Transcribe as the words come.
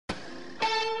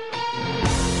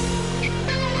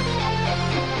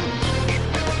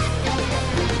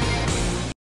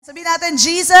Sabihin natin,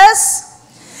 Jesus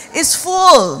is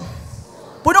full.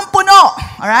 Punong-puno,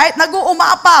 alright?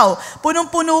 Nag-uumapaw.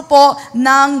 Punong-puno po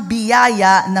ng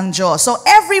biyaya ng Diyos. So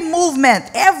every movement,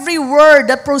 every word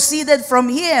that proceeded from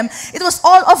Him, it was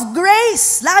all of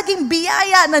grace. Laging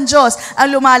biyaya ng Diyos ang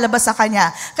lumalabas sa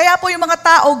Kanya. Kaya po yung mga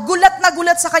tao, gulat na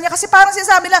gulat sa Kanya kasi parang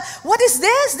sinasabi nila, what is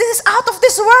this? This is out of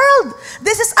this world.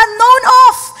 This is unknown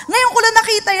of. Ngayon ko lang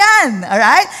nakita yan.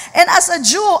 Alright? And as a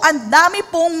Jew, ang dami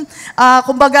pong,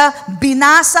 kumbaga,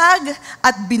 binasag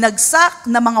at binagsak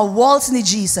na mga walls ni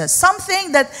Jesus.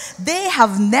 Something that they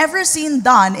have never seen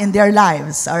done in their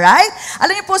lives. Alright?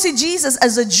 Alam niyo po si Jesus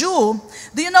as a Jew,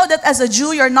 do you know that as a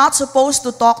Jew, you're not supposed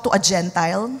to talk to a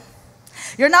Gentile?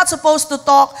 You're not supposed to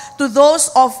talk to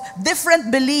those of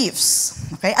different beliefs.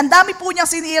 Okay? Ang dami po niyang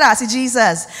sinira, si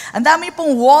Jesus. Ang dami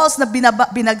pong walls na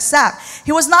binagsak.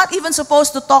 He was not even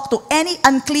supposed to talk to any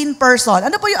unclean person.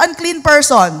 Ano po yung unclean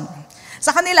person?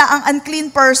 Sa kanila, ang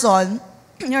unclean person,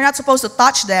 you're not supposed to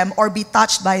touch them or be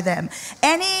touched by them.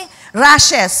 Any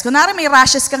rashes, kunwari may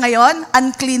rashes ka ngayon,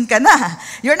 unclean ka na.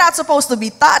 You're not supposed to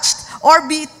be touched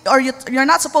you're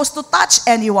not supposed to touch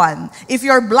anyone. If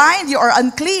you're blind, you are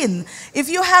unclean. If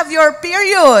you have your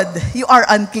period, you are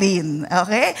unclean.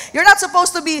 Okay? You're not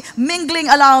supposed to be mingling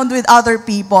around with other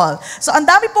people. So ang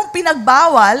dami pong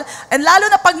pinagbawal, and lalo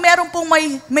na pag meron pong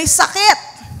may sakit.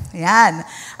 Ayan.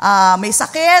 May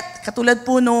sakit, katulad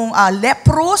po nung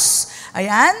leprous.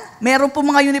 Ayan, meron po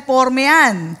mga uniforme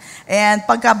yan. And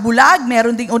pagka bulag,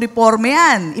 meron ding uniforme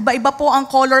yan. Iba-iba po ang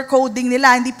color coding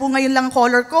nila. Hindi po ngayon lang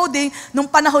color coding.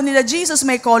 Nung panahon nila Jesus,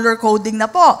 may color coding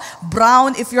na po.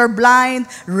 Brown if you're blind,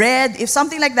 red if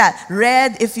something like that.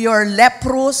 Red if you're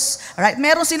leprous. Alright?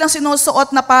 Meron silang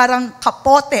sinusuot na parang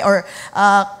kapote or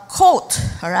coat.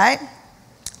 Alright?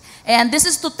 And this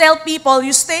is to tell people,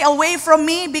 you stay away from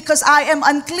me because I am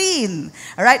unclean.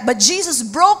 All right? But Jesus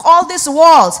broke all these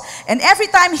walls. And every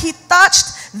time He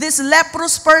touched this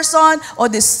leprous person or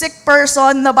this sick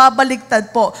person, nababaligtad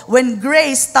po. When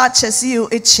grace touches you,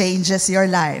 it changes your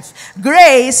life.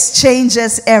 Grace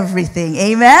changes everything.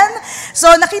 Amen?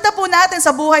 So nakita po natin sa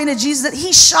buhay ni Jesus that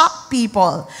He shocked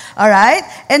people. All right?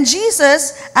 And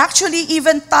Jesus actually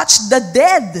even touched the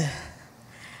dead.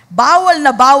 Bawal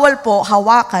na bawal po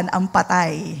hawakan ang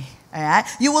patay. Alright?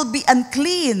 You will be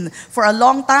unclean for a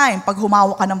long time pag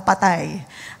humawak ka ng patay.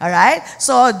 Alright?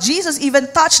 So, Jesus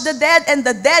even touched the dead and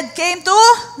the dead came to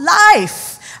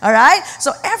life. Alright?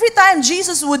 So, every time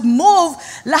Jesus would move,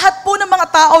 lahat po ng mga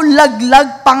tao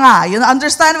laglag pa nga. You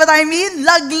understand what I mean?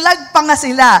 Laglag pa nga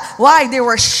sila. Why? They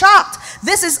were shocked.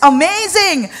 This is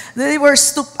amazing. They were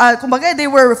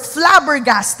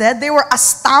flabbergasted. They were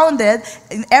astounded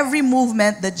in every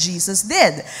movement that Jesus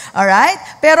did. All right?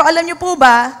 Pero alam niyo po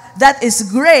ba, that is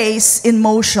grace in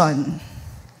motion.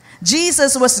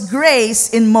 Jesus was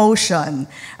grace in motion.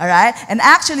 All right? And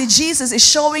actually, Jesus is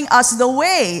showing us the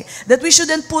way that we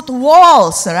shouldn't put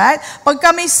walls. All right? Pagka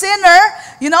may sinner,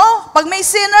 pag may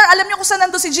sinner, alam niyo kung saan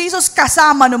nandun si Jesus?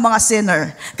 Kasama ng mga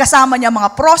sinner. Kasama niya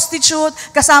mga prostitute,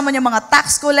 kasama niya mga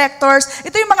tax collectors.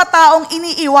 Ito yung mga taong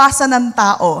iniiwasan ng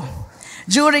tao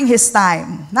during His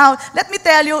time. Now, let me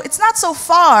tell you, it's not so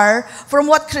far from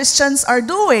what Christians are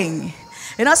doing.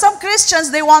 Some Christians,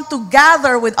 they want to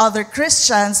gather with other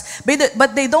Christians,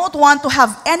 but they don't want to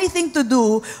have anything to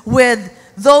do with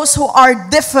those who are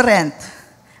different.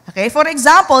 Okay? For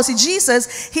example, si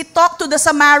Jesus, He talked to the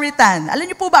Samaritan. Alam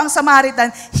niyo po ba ang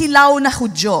Samaritan? Hilaw na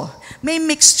Hudyo. May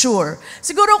mixture.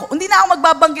 Siguro, hindi na ako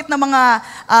magbabanggit ng mga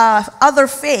other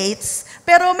faiths,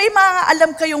 pero may mga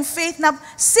alam kayong faith na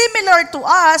similar to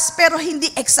us, pero hindi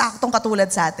eksaktong katulad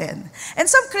sa atin. And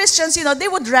some Christians, they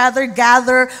would rather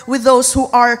gather with those who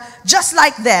are just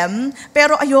like them,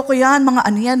 pero ayoko yan, mga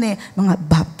mga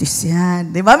Baptist yan.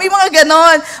 Diba? May mga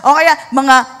ganon. O kaya,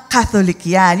 mga Catholic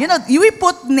yan. We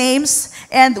put names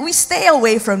and we stay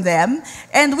away from them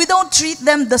and we don't treat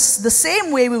them the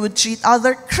same way we would treat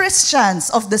other Christians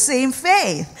of the same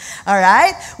faith.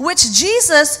 Alright? Which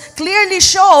Jesus clearly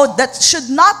showed that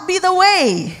should not be the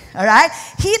way. Alright?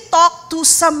 He talked to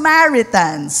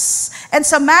Samaritans. And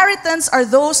Samaritans are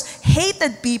those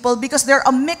hated people because they're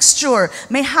a mixture.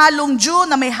 May halong Jew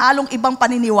na may halong ibang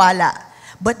paniniwala.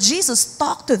 But Jesus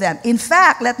talked to them. In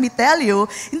fact, let me tell you,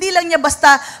 hindi lang niya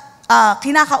basta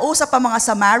kinakausap ang mga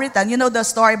Samaritan. You know the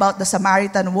story about the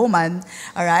Samaritan woman,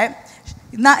 all right?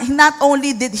 Not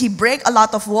only did He break a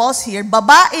lot of walls here,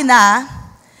 babae na,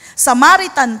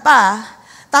 Samaritan pa,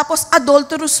 tapos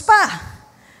adulterous pa.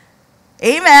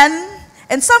 Amen?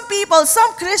 And some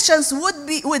Christians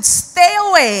would stay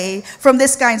away from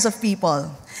these kinds of people.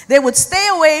 They would stay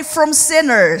away from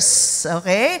sinners.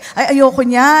 Okay? Ay, ayoko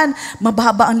niyan.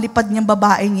 Mababa ang lipad niyang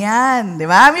babaeng yan. Di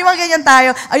ba? May mga ganyan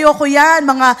tayo. Ayoko yan.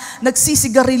 Mga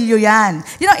nagsisigarilyo yan.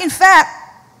 You know, in fact,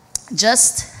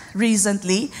 just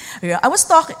recently, I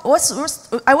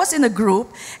was in a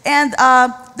group, and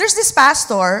there's this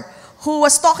pastor who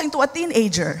was talking to a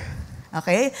teenager.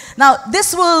 Okay? Now,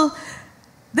 this will,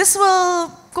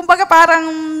 kumbaga parang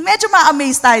medyo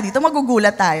ma-amaze tayo dito,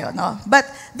 magugulat tayo, no? But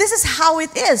this is how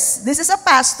it is. This is a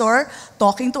pastor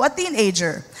talking to a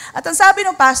teenager. At ang sabi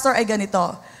ng pastor ay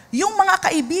ganito, yung mga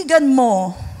kaibigan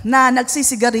mo na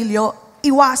nagsisigarilyo,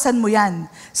 iwasan mo yan.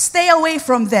 Stay away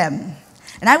from them.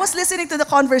 And I was listening to the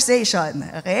conversation,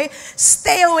 okay?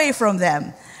 Stay away from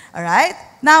them. All right?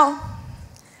 Now,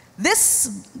 this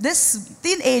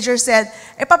teenager said,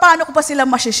 paano ko pa sila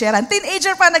masisharean?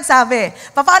 Teenager pa nagsabi,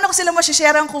 paano ko sila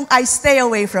masisharean kung I stay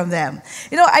away from them?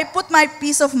 You know, I put my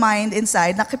peace of mind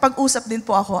inside, nakipag-usap din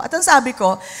po ako. At ang sabi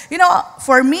ko, you know,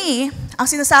 for me, ang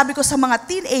sinasabi ko sa mga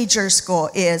teenagers ko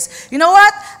is, you know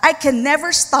what? I can never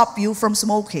stop you from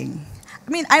smoking. I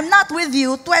mean, I'm not with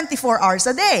you 24 hours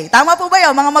a day. Tama po ba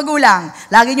yun, mga magulang?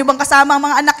 Lagi nyo bang kasama ang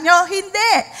mga anak nyo?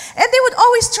 Hindi. And they would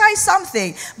always try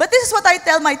something. But this is what I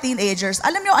tell my teenagers.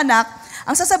 Alam nyo, anak,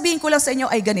 ang sasabihin ko lang sa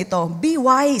inyo ay ganito, be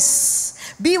wise.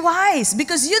 Be wise.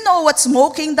 Because you know what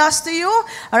smoking does to you.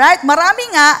 Alright? Marami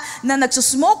nga na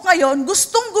nagsusmoke ngayon,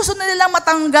 gustong-gusto na nilang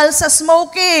matanggal sa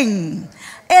smoking.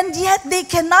 And yet they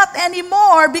cannot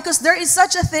anymore because there is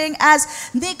such a thing as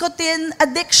nicotine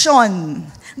addiction.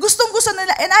 Gustong-gusto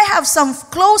nila, and I have some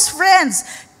close friends,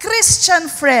 Christian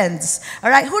friends, all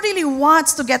right, who really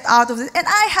wants to get out of it. And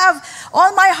I have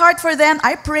all my heart for them.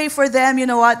 I pray for them. You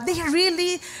know what? They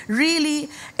really, really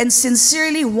and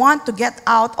sincerely want to get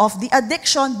out of the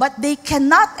addiction, but they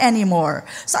cannot anymore.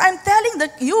 So I'm telling the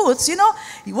youths, you know,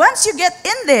 once you get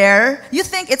in there, you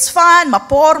think it's fun,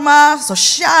 maporma,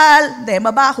 social, de,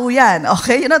 mabaho yan.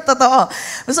 Okay? You know, totoo.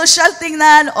 Social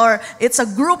tingnan, or it's a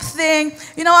group thing.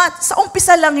 You know what? Sa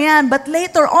umpisa lang yan, but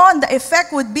later on, the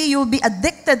effect would be you'll be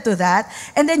addicted to that,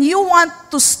 and then you want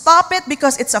to stop it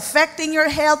because it's affecting your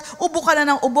health. Ubo ka na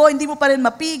ng ubo, hindi mo pa rin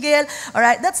mapigil.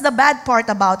 Alright, that's the bad part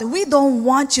about it. We don't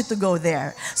want you to go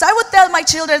there. So I would tell my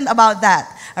children about that.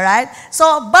 Alright?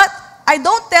 So, but I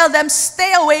don't tell them,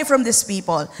 stay away from these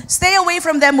people. Stay away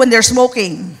from them when they're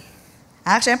smoking.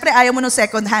 Siyempre, ayaw mo ng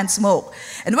second-hand smoke.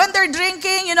 And when they're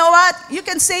drinking, you know what? You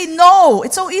can say no.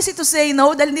 It's so easy to say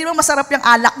no dahil hindi mo masarap yung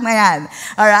alak na yan.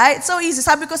 Alright? So easy.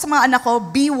 Sabi ko sa mga anak ko,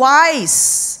 be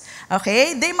wise.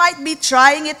 Okay? They might be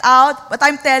trying it out, but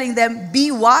I'm telling them,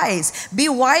 be wise. Be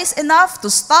wise enough to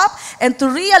stop and to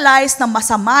realize na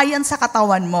masama yan sa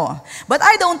katawan mo. But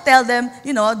I don't tell them,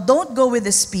 you know, don't go with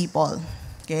these people.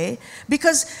 Okay?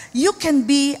 Because you can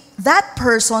be that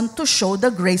person to show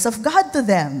the grace of God to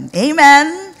them.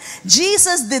 Amen?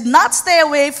 Jesus did not stay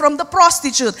away from the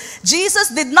prostitute. Jesus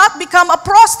did not become a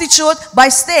prostitute by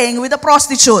staying with a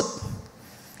prostitute.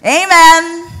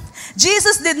 Amen?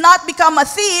 Jesus did not become a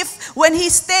thief when he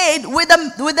stayed with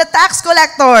the tax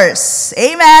collectors.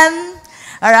 Amen?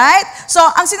 Alright? So,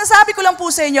 ang sinasabi ko lang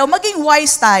po sa inyo, maging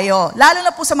wise tayo. Lalo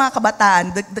na po sa mga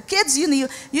kabataan. The kids, you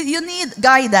need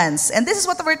guidance. And this is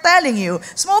what we're telling you.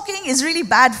 Smoking is really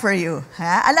bad for you.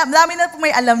 Ha? Dami na po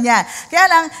may alam niya. Kaya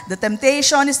lang, the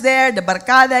temptation is there, the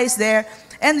barkada is there,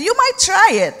 and you might try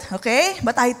it. Okay?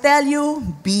 But I tell you,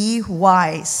 be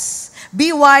wise.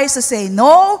 Be wise to say,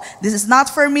 no, this is not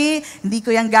for me, hindi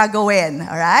ko yan gagawin.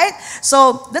 Alright?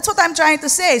 So, that's what I'm trying to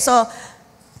say. So,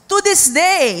 to this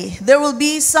day, there will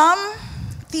be some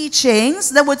teachings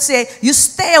that would say, you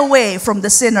stay away from the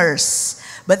sinners.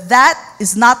 But that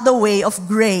is not the way of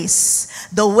grace.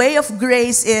 The way of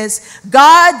grace is,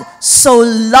 God so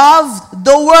loved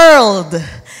the world.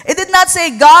 It did not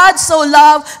say, God so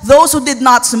loved those who did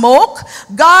not smoke.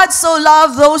 God so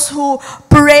loved those who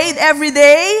prayed every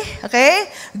day. Okay?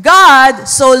 God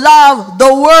so loved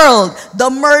the world, the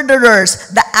murderers,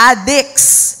 the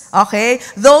addicts. Okay?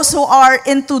 Those who are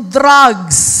into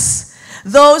drugs.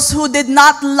 Those who did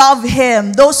not love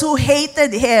Him. Those who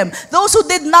hated Him. Those who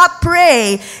did not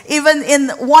pray. Even in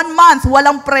 1 month,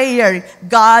 walang prayer.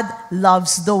 God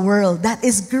loves the world. That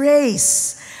is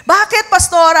grace. Bakit,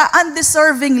 Pastora?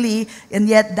 Undeservingly. And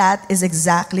yet that is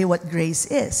exactly what grace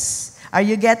is. Are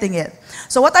you getting it?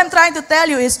 So what I'm trying to tell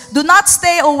you is, do not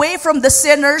stay away from the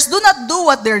sinners. Do not do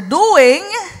what they're doing.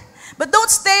 But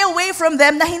don't stay away from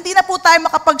them na hindi na po tayo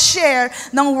makapag-share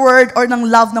ng word or ng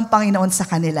love ng Panginoon sa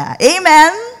kanila.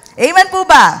 Amen? Amen po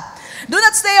ba? Do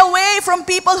not stay away from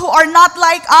people who are not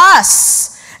like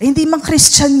us. Hindi mang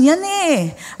Christian yan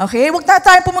eh. Okay? Huwag na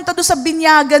tayo pumunta doon sa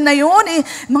binyagan na yun eh.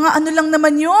 Mga ano lang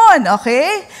naman yun.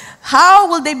 Okay? How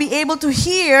will they be able to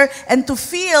hear and to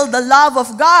feel the love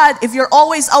of God if you're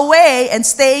always away and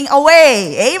staying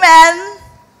away? Amen?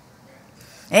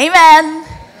 Amen?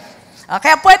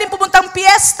 Kaya pwedeng pumuntang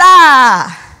piyesta.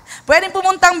 Pwedeng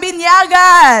pumuntang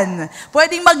binyagan.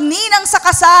 Pwedeng magninang sa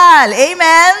kasal.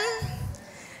 Amen?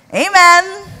 Amen?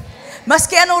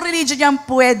 Maski anong religion yan,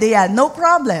 pwede yan. No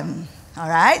problem.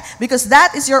 Alright? Because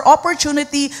that is your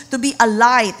opportunity to be a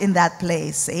light in that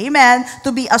place. Amen?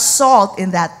 To be a salt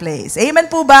in that place. Amen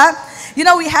po ba? You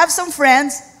know, we have some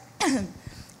friends,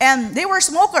 and they were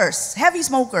smokers, heavy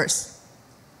smokers.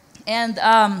 And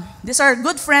these are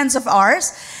good friends of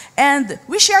ours. And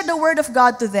we shared the word of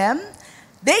God to them.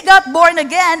 They got born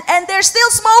again, and they're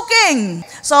still smoking.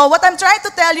 So what I'm trying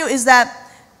to tell you is that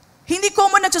hindi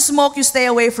common na to smoke, you stay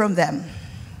away from them.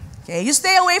 Okay? You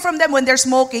stay away from them when they're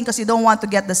smoking because you don't want to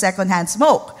get the second-hand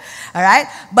smoke. Alright?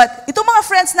 But itong mga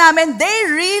friends namin, they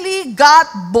really got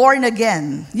born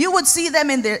again. You would see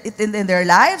them in their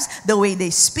lives, the way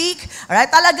they speak. Alright?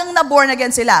 Talagang na-born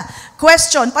again sila.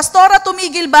 Question, Pastora,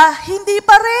 tumigil ba? Hindi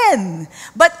pa rin.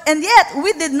 And yet,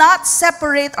 we did not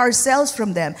separate ourselves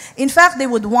from them. In fact, they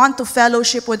would want to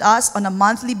fellowship with us on a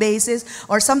monthly basis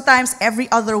or sometimes every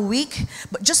other week,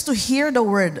 but just to hear the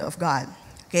word of God.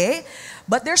 Okay?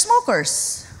 But they're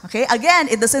smokers. Okay?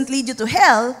 Again, it doesn't lead you to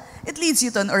hell. It leads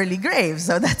you to an early grave.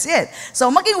 So that's it.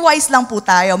 So maging wise lang po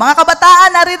tayo. Mga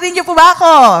kabataan, naririnig niyo po ba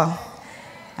ako?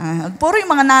 Puro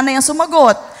yung mga nanay ang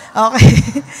sumagot.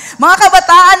 Okay. Mga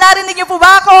kabataan, narinig niyo po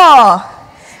ba ako?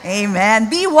 Amen.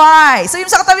 Be wise. So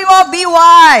yung sa katabi mo, be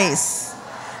wise.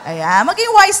 Ayan.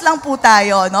 Maging wise lang po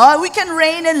tayo. No? We can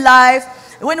reign in life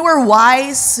when we're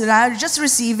wise, just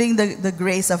receiving the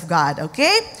grace of God,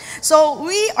 okay? So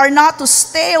we are not to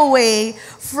stay away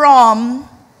from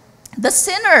the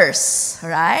sinners,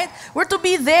 right? We're to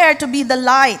be there to be the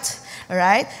light,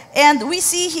 right? And we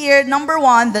see here, number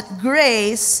one, that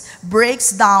grace breaks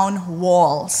down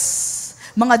walls,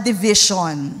 mga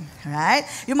division. Right?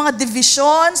 Yung mga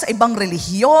division sa ibang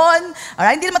relihiyon,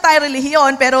 alright? Hindi naman tayo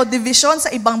relihiyon, pero division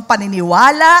sa ibang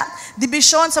paniniwala,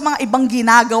 division sa mga ibang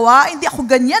ginagawa, hindi ako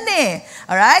ganyan eh.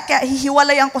 Alright? Kaya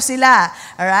hihiwalayan ko sila.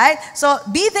 Alright? So,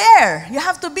 be there. You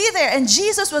have to be there. And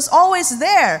Jesus was always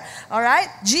there.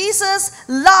 Alright? Jesus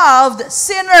loved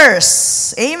sinners.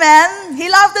 Amen? He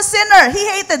loved the sinner. He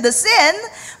hated the sin,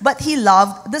 but He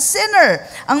loved the sinner.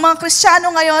 Ang mga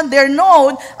Kristiyano ngayon, they're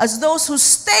known as those who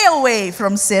stay away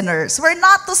from sinners. We're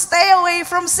not to stay away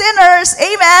from sinners.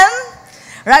 Amen?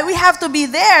 Right? We have to be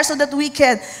there so that we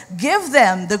can give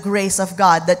them the grace of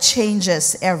God that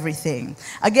changes everything.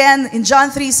 Again, in John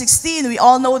 3:16, we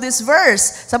all know this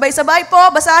verse. Sabay-sabay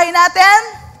po, basahin natin.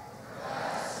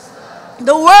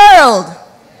 The world.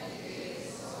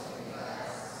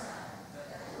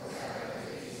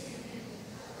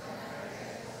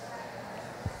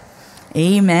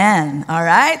 Amen.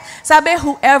 Alright? Sabi,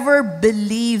 whoever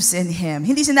believes in Him.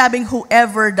 Hindi sinabing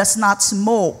whoever does not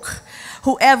smoke.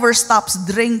 Whoever stops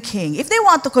drinking. If they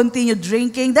want to continue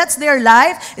drinking, that's their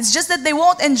life. It's just that they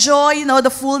won't enjoy,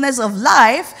 the fullness of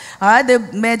life. Alright?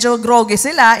 Medyo groggy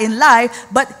sila in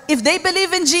life. But if they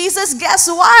believe in Jesus,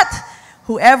 guess what?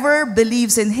 Whoever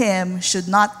believes in Him should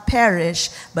not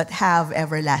perish, but have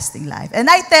everlasting life. And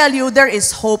I tell you, there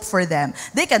is hope for them.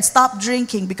 They can stop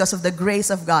drinking because of the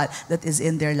grace of God that is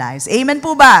in their lives. Amen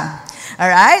po ba?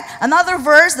 Alright? Another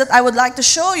verse that I would like to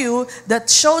show you that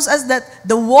shows us that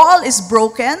the wall is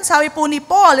broken. Sabi po ni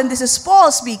Paul, and this is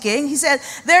Paul speaking, he said,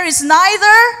 there is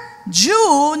neither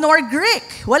Jew nor Greek.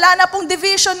 Wala na pong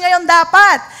division ngayon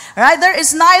dapat. Right? There is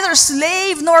neither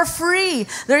slave nor free.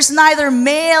 There is neither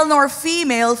male nor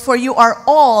female, for you are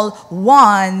all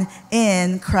one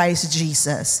in Christ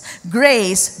Jesus.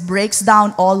 Grace breaks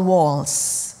down all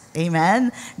walls. Amen?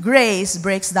 Grace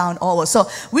breaks down all walls. So,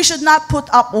 we should not put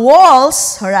up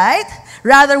walls, right?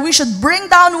 Rather, we should bring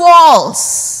down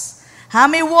walls.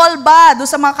 May wall ba doon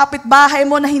sa mga kapitbahay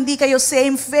mo na hindi kayo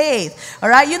same faith?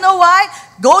 Alright? You know why?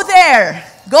 Go there.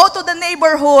 Go to the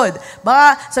neighborhood.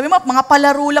 Baka, sabi mo, mga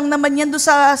palaro lang naman yan doon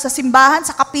sa simbahan,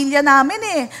 sa kapilya namin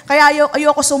eh. Kaya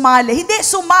ayoko sumali. Hindi,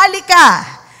 sumali ka.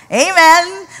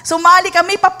 Amen? Sumali ka.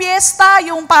 May papiesta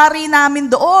yung pari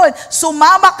namin doon.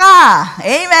 Sumama ka.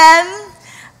 Amen?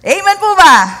 Amen po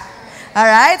ba?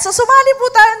 Alright? So sumali po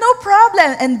tayo, no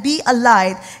problem. And be a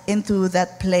light into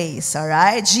that place.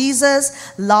 Alright?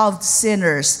 Jesus loved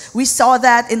sinners. We saw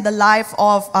that in the life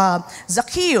of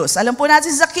Zacchaeus. Alam po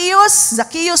natin si Zacchaeus?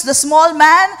 Zacchaeus, the small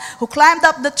man who climbed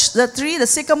up the tree, the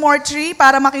sycamore tree,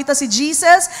 para makita si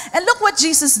Jesus. And look what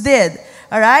Jesus did.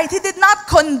 Alright? He did not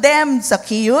condemn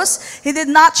Zacchaeus. He did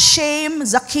not shame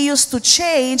Zacchaeus to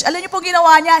change. Alam niyo po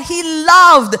ginawa niya? He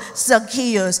loved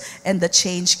Zacchaeus. And the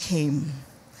change came.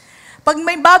 Pag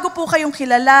may bago po kayong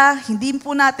kilala, hindi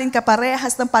po natin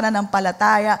kaparehas ng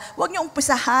pananampalataya, huwag niyo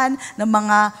umpisahan ng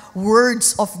mga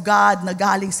words of God na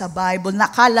galing sa Bible,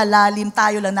 nakalalalim,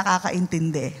 tayo lang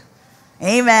nakakaintindi.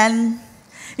 Amen.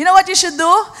 You know what you should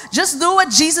do? Just do what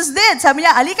Jesus did. Sabi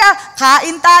niya, alika,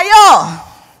 kain tayo.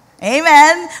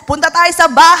 Amen. Punta tayo sa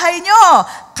bahay nyo.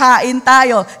 Kain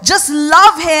tayo. Just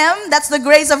love Him. That's the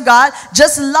grace of God.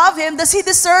 Just love Him. Does He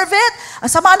deserve it? Ang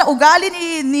sama na ugali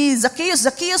ni Zacchaeus.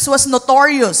 Zacchaeus was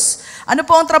notorious. Ano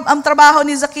po ang trabaho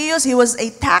ni Zacchaeus? He was a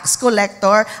tax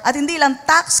collector. At hindi lang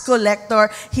tax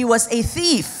collector, he was a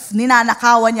thief.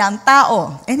 Ninanakawan niya ang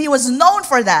tao. And he was known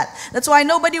for that. That's why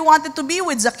nobody wanted to be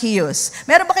with Zacchaeus.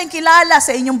 Meron ba kayong kilala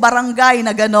sa inyong barangay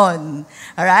na ganon?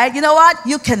 Alright? You know what?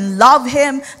 You can love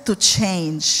him to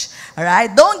change.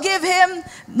 Alright? Don't give him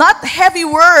not heavy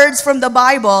words from the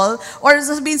Bible or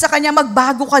sabihin sa kanya,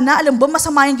 magbago ka na. Alam ba,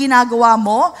 masama yung ginagawa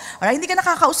mo? Alright? Hindi ka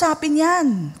nakakausapin yan.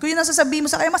 Kung yun ang sasabihin mo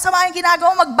sa kanya, masama yung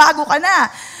ginagawa mo, magbago ka na.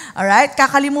 Alright?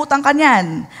 Kakalimutan ka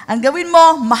niyan. Ang gawin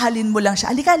mo, mahalin mo lang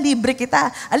siya. Alika, libre kita.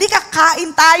 Alika,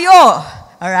 kain tayo.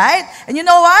 Alright? And you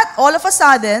know what? All of a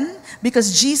sudden,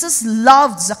 because Jesus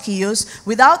loved Zacchaeus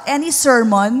without any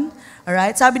sermon,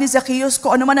 alright? Sabi ni Zacchaeus,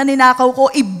 kung ano man ang ninakaw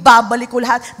ko, ibabalik ko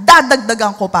lahat,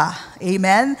 dadagdagan ko pa.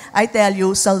 Amen? I tell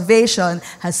you, salvation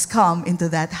has come into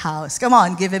that house. Come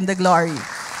on, give him the glory.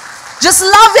 Just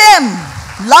love him.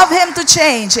 Love him to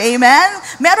change. Amen?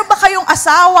 Meron ba kayong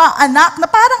asawa, anak, na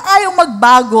parang ayaw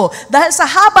magbago? Dahil sa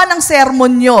haba ng sermon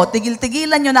nyo,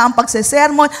 tigil-tigilan nyo na ang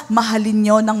pagsesermon, mahalin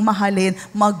nyo ng mahalin,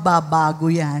 magbabago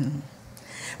yan.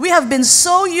 We have been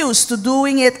so used to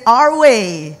doing it our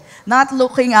way, not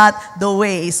looking at the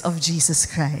ways of Jesus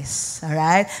Christ.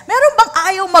 Alright? Meron bang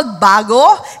ayaw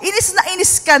magbago? Inis na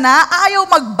inis ka na, ayaw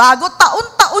magbago,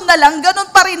 taon-taon na lang,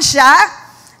 ganun pa rin siya?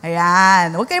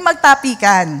 Ayan, huwag kayong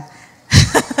magtapikan.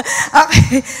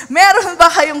 Okay, meron ba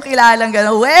kayong kilalang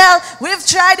gano'n? Well, we've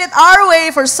tried it our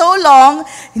way for so long,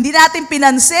 hindi natin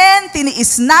pinansin,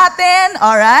 tiniis natin,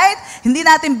 alright? Hindi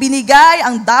natin binigay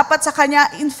ang dapat sa Kanya.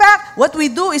 In fact, what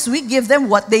we do is we give them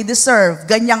what they deserve.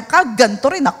 Ganyan ka, ganito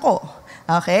rin ako.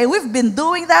 Okay? We've been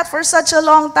doing that for such a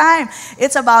long time.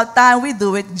 It's about time we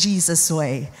do it Jesus'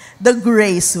 way. The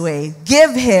grace way.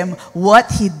 Give Him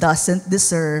what He doesn't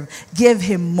deserve. Give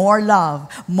Him more love,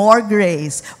 more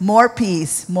grace, more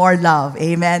peace, more love.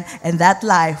 Amen? And that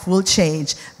life will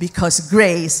change because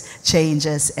grace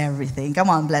changes everything. Come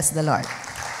on, bless the Lord.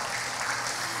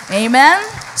 Amen?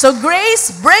 So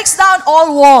grace breaks down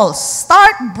all walls.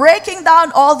 Start breaking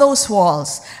down all those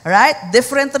walls. Alright?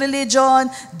 Different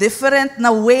religion, different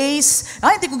na ways.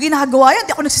 Hindi ko ginagawa yan.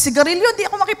 Hindi ako nagsisigarilyo. Hindi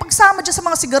ako makipagsama dyan sa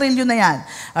mga sigarilyo na yan.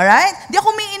 Alright? Hindi ako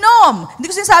umiinom. Hindi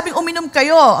ko sinasabing uminom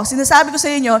kayo. Ang sinasabi ko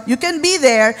sa inyo, you can be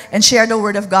there and share the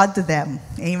word of God to them.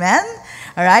 Amen?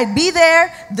 Alright, be there,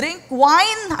 drink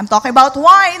wine. I'm talking about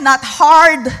wine, not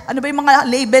hard. Ano ba yung mga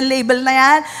label na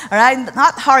yan? Alright,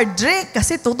 not hard drink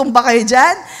kasi tutumba kayo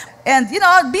dyan. And,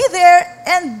 be there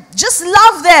and just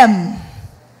love them.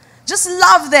 Just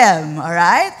love them,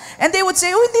 alright? And they would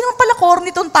say, hindi naman pala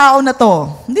corny itong tao na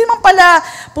to. Hindi naman pala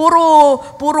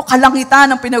puro kalangitan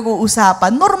ang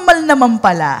pinag-uusapan. Normal naman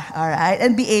pala, alright?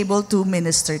 And be able to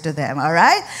minister to them,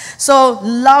 alright? So,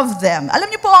 love them.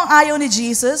 Alam niyo po ang ayaw ni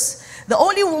Jesus?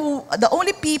 The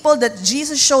only people that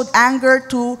Jesus showed anger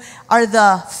to are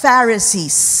the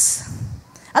Pharisees.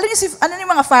 Alam niyo ano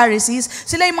yung mga Pharisees?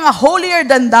 Sila yung mga holier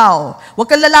than thou. Huwag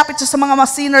kang lalapit sa mga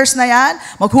sinners na yan.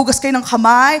 Maghugas kayo ng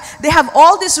kamay. They have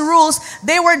all these rules.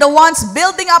 They were the ones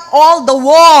building up all the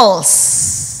walls.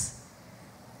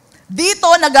 Dito,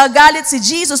 nagagalit si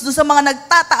Jesus doon sa mga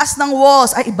nagtataas ng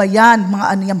walls. Ay, iba yan.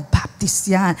 Mga Baptist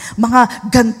yan. Mga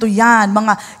ganto yan.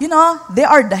 Mga, they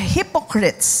are the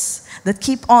hypocrites that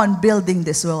keep on building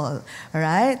this wall.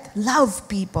 Alright? Love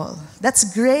people.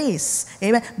 That's grace.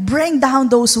 Amen? Bring down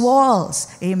those walls.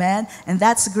 Amen? And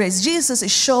that's grace. Jesus is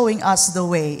showing us the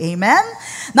way. Amen?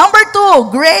 Number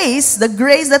 2, grace, the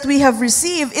grace that we have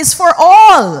received is for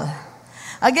all.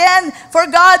 Again, for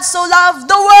God so loved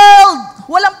the world.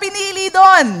 Walang pinili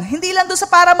doon. Hindi lang doon sa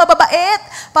para mababait,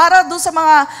 para doon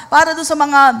sa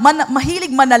mga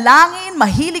mahilig manalangin,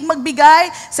 mahilig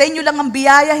magbigay, sa inyo lang ang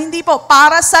biyaya, hindi po,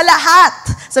 para sa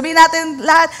lahat. Sabihin natin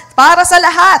lahat, para sa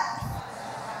lahat.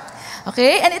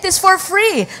 Okay? And it is for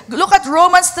free. Look at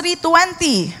Romans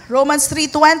 3:20. Romans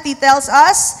 3:20 tells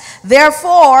us,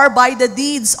 therefore, by the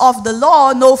deeds of the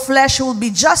law, no flesh will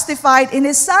be justified in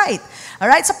His sight.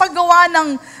 Alright? Sa paggawa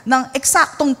ng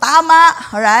eksaktong tama,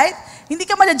 alright? Hindi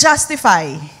ka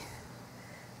ma-justify.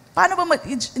 Paano ba,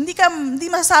 hindi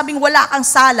masasabing wala kang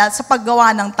sala sa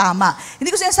paggawa ng tama.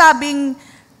 Hindi ko sinasabing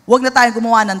Huwag na tayong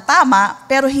gumawa ng tama,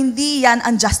 pero hindi yan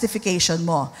ang justification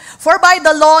mo. For by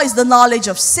the law is the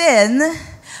knowledge of sin,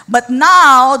 but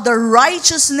now, the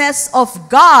righteousness of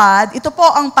God, ito po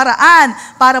ang paraan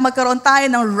para magkaroon tayo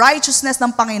ng righteousness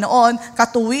ng Panginoon,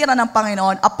 katuwiran ng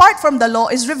Panginoon, apart from the law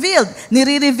is revealed.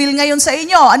 Nire-reveal ngayon sa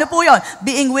inyo. Ano po yun?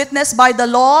 Being witnessed by the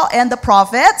law and the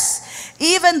prophets,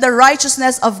 even the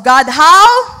righteousness of God. How?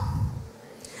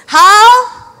 How?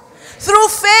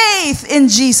 Through faith in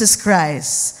Jesus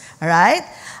Christ. Alright?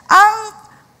 Ang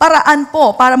paraan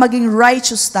po para maging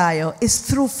righteous tayo is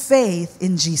through faith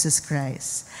in Jesus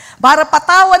Christ. Para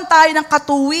patawan tayo ng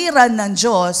katuwiran ng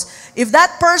Diyos, if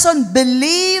that person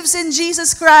believes in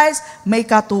Jesus Christ, may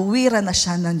katuwiran na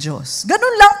siya ng Diyos.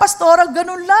 Ganun lang, pastora,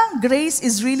 ganun lang. Grace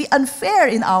is really unfair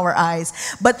in our eyes.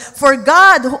 But for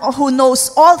God, who knows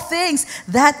all things,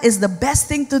 that is the best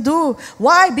thing to do.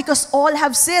 Why? Because all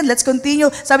have sinned. Let's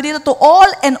continue. Sabi dito, to all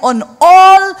and on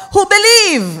all who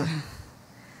believe.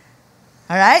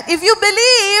 Alright? If you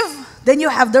believe, then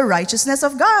you have the righteousness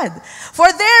of God. For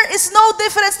there is no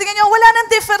difference. Tingnan nyo, wala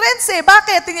nang difference eh.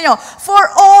 Bakit? Tingnan nyo, for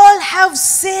all have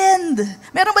sinned.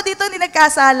 Meron ba dito hindi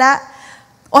nagkasala?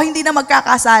 O hindi na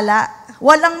magkakasala?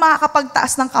 Walang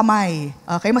makakapagtaas ng kamay.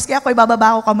 Okay? Maski ako,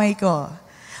 ibababa ko kamay ko.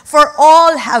 For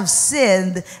all have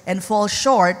sinned and fall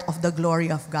short of the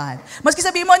glory of God. Maski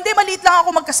sabihin mo, hindi, maliit lang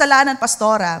ako magkasalanan,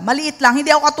 pastora. Maliit lang,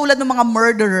 hindi ako katulad ng mga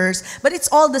murderers. But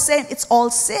it's all the same. It's all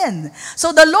sin.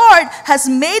 So the Lord has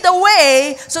made a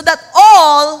way so that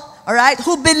all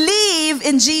who believe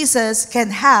in Jesus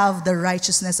can have the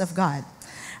righteousness of God.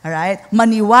 Alright?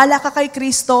 Maniwala ka kay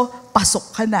Kristo,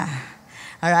 pasok ka na.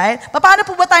 Alright? Paano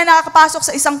po ba tayo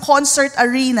nakakapasok sa isang concert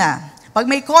arena? Pag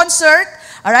may concert,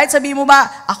 alright, sabihin mo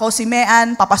ba, ako si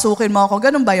Mean, papasukin mo ako.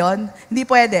 Ganun ba yon? Hindi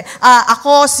pwede.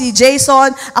 Ako si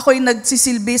Jason, ako yung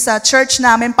nagsisilbi sa church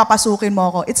namin, papasukin mo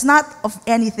ako. It's not of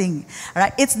anything.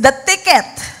 Alright? It's the ticket.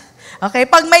 Okay?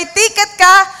 Pag may ticket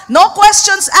ka, no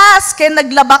questions asked. Kaya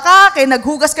naglaba ka, kaya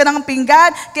naghugas ka ng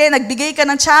pinggan, kaya nagbigay ka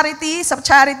ng charity, sa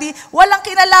charity, walang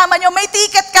kinalaman nyo, may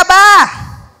ticket ka ba?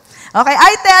 Okay?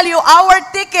 I tell you, our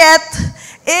ticket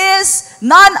is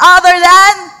none other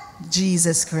than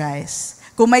Jesus Christ.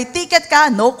 Kung may ticket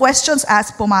ka, no questions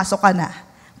asked, pumasok ka na.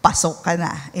 Pasok ka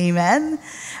na. Amen?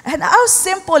 And how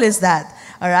simple is that?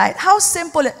 Alright? How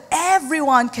simple.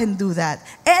 Everyone can do that.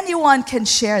 Anyone can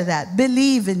share that.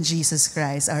 Believe in Jesus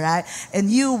Christ. Alright? And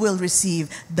you will receive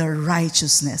the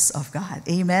righteousness of God.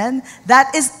 Amen?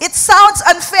 It sounds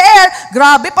unfair.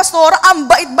 Grabe, pastora, ang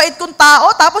bait-bait kong tao.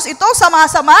 Tapos ito,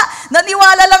 sama-sama,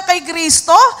 naniwala lang kay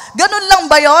Kristo. Ganun lang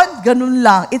ba yon? Ganun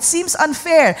lang. It seems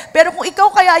unfair. Pero kung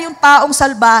ikaw kaya yung taong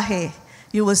salbahe,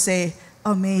 you will say,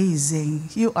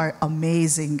 amazing. You are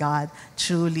amazing, God.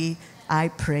 Truly, I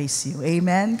praise you.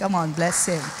 Amen? Come on, bless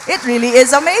Him. It really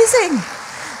is amazing.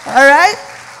 All right?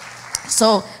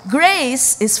 So,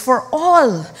 grace is for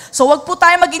all. So, wag po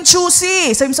tayo maging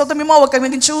choosy. Sabi mo, wag kang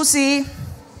maging choosy.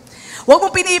 Wag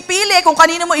mo pinipili kung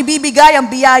kanino mo ibibigay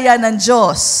ang biyaya ng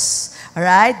Diyos. All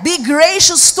right? Be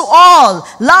gracious to all.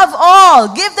 Love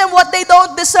all. Give them what they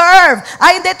don't deserve.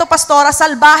 Ay, hindi, to pastora,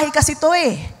 salbahe kasi to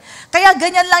eh. Kaya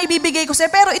ganyan lang ibibigay ko sa'yo.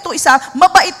 Pero ito isa,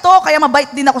 mabait to, kaya mabait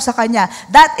din ako sa kanya.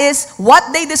 That is what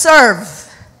they deserve.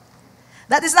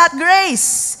 That is not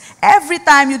grace. Every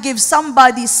time you give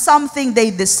somebody something they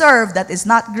deserve, that is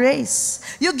not grace.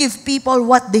 You give people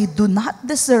what they do not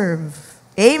deserve.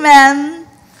 Amen?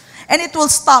 And it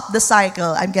will stop the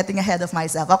cycle. I'm getting ahead of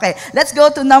myself. Okay, let's go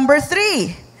to number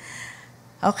 3.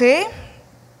 Okay?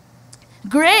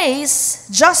 Grace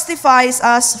justifies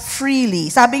us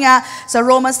freely. Sabi nga sa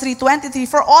Romans 3:23,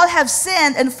 for all have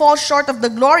sinned and fall short of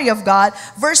the glory of God.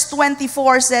 Verse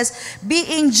 24 says,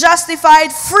 being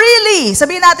justified freely.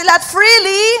 Sabihin natin lahat,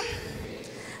 freely.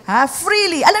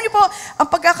 Freely. Alam niyo po, ang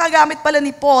pagkakagamit pala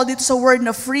ni Paul dito sa word na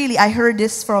freely, I heard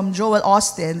this from Joel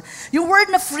Austin. Yung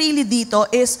word na freely dito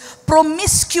is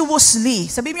promiscuously.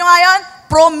 Sabihin niyo nga yan,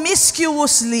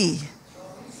 promiscuously.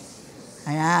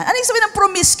 Ayan. Ano yung sabihin ng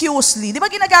promiscuously? Di ba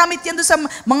ginagamit yan doon sa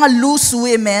mga loose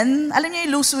women? Alam niyo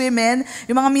yung loose women?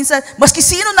 Yung mga minsan, maski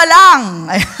sino na lang.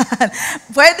 Ayan.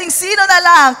 Pwedeng sino na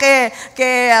lang.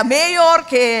 Kay mayor,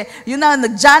 kay,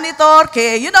 nag-janitor,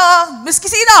 kay, maski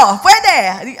sino. Pwede.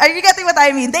 Are you getting what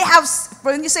I mean? They have,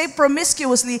 when you say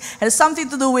promiscuously, it has something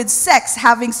to do with sex,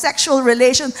 having sexual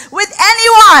relations with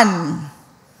anyone.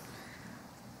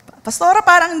 Pastora,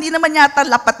 parang hindi naman yata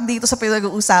lapat dito sa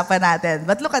pinag-uusapan natin.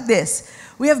 But look at this.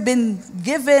 We have been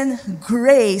given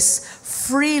grace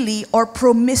freely or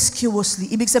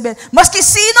promiscuously. Ibig sabihin, maski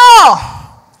sino!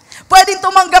 pwedeng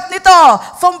tumanggap nito.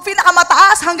 From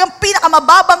pinakamataas hanggang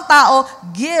pinakamababang tao,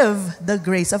 give the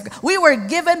grace of God. We were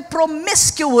given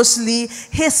promiscuously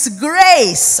His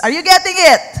grace. Are you getting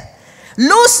it?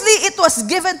 Loosely it was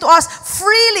given to us.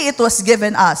 Freely it was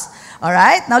given us.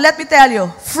 Alright? Now let me tell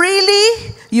you,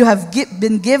 freely you have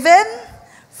been given,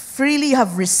 freely you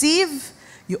have received,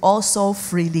 you also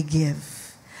freely give.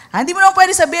 Hindi mo naman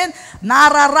pwede sabihin,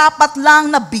 nararapat lang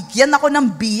na bigyan ako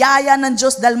ng biyaya ng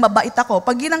Diyos dahil mabait ako.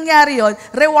 Pag ginangyari yun,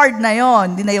 reward na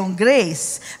yun, hindi na yung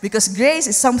grace. Because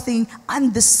grace is something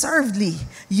undeservedly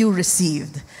you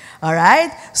received.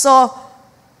 Alright? So,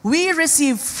 we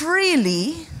receive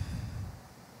freely,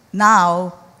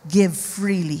 now give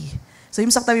freely. So,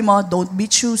 yung sa tabi mo, don't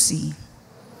be choosy.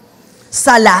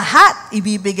 Sa lahat,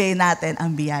 ibibigay natin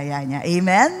ang biyaya niya.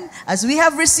 Amen? As we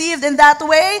have received in that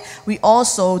way, we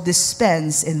also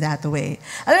dispense in that way.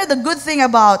 I know the good thing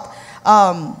about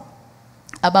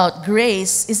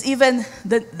grace is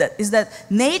that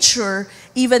nature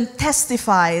even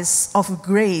testifies of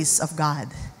grace of God.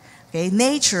 Okay?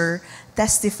 Nature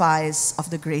testifies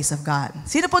of the grace of God.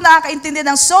 Sino po nakakaintindi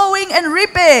ng sowing and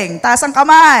reaping? Taas ang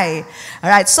kamay.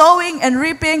 Alright, sowing and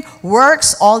reaping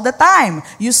works all the time.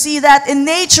 You see that in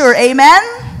nature. Amen?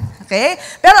 Okay?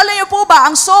 Pero alam niyo po ba,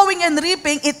 ang sowing and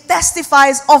reaping, it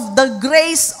testifies of the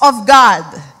grace of God.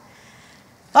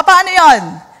 Paano yon?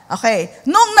 Okay.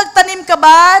 Nung nagtanim ka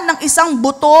ba ng isang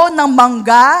buto ng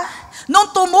mangga, nung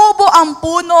tumubo ang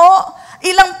puno,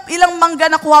 ilang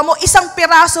mangga nakuha mo? Isang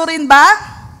piraso rin ba?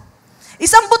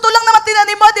 Isang buto lang naman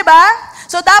tinanim mo, di ba?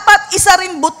 So dapat isa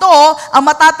rin buto ang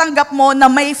matatanggap mo na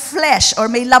may flesh or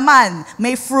may laman,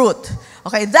 may fruit.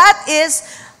 Okay, that is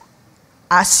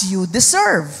as you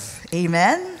deserve.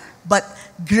 Amen? But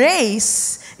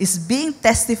grace is being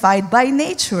testified by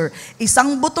nature.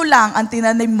 Isang buto lang ang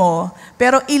tinanim mo,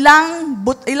 pero ilang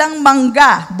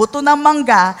mangga, buto ng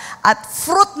mangga at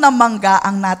fruit ng mangga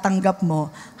ang natanggap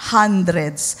mo.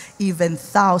 Hundreds, even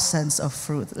thousands of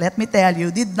fruit. Let me tell you,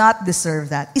 did not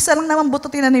deserve that. Isa lang naman buto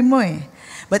tinanim mo eh.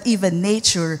 But even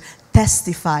nature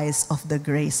testifies of the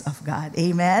grace of God.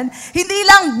 Amen? Hindi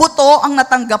lang buto ang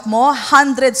natanggap mo,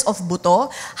 hundreds of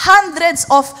buto, hundreds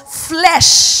of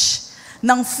flesh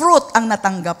ng fruit ang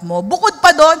natanggap mo. Bukod pa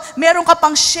doon, meron ka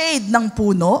pang shade ng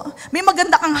puno. May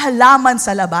maganda kang halaman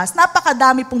sa labas.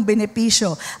 Napakadami pong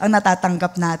benepisyo ang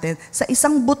natatanggap natin sa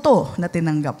isang buto na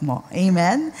tinanggap mo.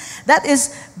 Amen? That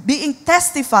is being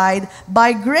testified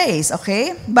by grace,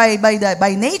 okay?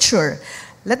 By nature.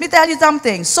 Let me tell you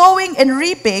something. Sowing and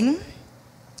reaping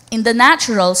in the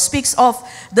natural speaks of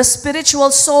the spiritual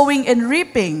sowing and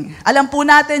reaping. Alam po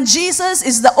natin, Jesus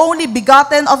is the only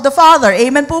begotten of the Father.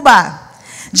 Amen po ba?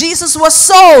 Jesus was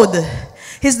sowed.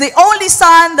 He's the only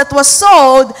son that was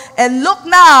sowed. And look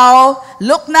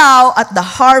now at the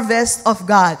harvest of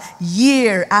God.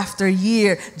 Year after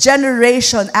year,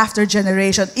 generation after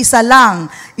generation. Isa lang,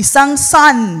 isang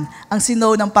son ang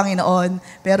sinow ng Panginoon.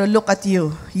 Pero look at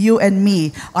you. You and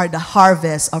me are the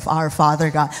harvest of our Father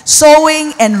God.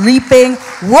 Sowing and reaping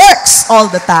works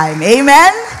all the time.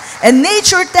 Amen? And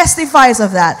nature testifies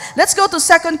of that. Let's go to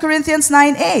 2 Corinthians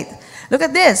 9:8. Look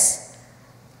at this.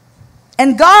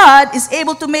 And God is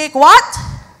able to make what?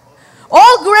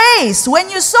 All grace. When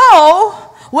you sow,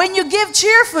 when you give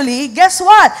cheerfully, guess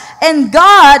what? And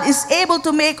God is able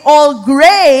to make all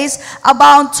grace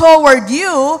abound toward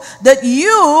you, that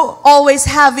you, always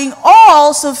having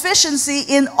all sufficiency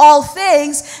in all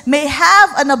things, may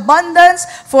have an abundance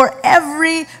for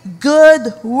every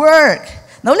good work.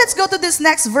 Now let's go to this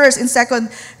next verse in 2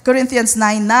 Corinthians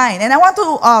 9:9. And I want to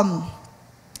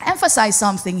emphasize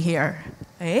something here.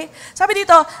 Okay? Sabi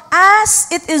dito, as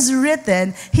it is written,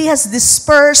 He has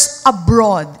dispersed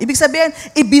abroad. Ibig sabihin,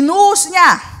 ibinuhos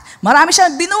niya. Marami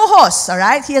siyang binuhos.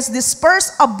 Alright? He has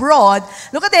dispersed abroad.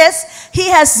 Look at this.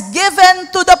 He has given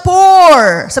to the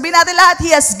poor. Sabihin natin lahat, He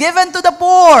has given to the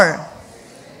poor.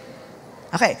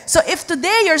 Okay. So if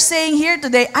today you're saying here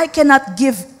today, I cannot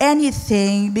give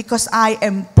anything because I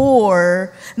am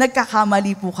poor,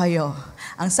 nagkakamali po kayo.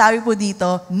 Ang sabi po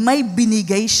dito, may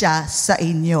binigay siya sa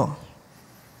inyo.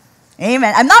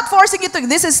 Amen. I'm not forcing you to,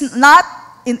 this is not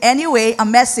in any way a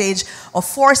message of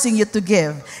forcing you to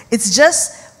give. It's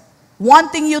just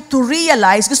wanting you to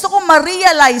realize, gusto kong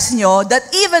ma-realize nyo that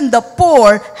even the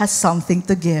poor has something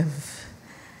to give.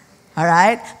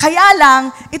 Alright? Kaya lang,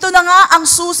 ito na nga ang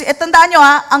susi. At tandaan nyo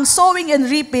ang sowing and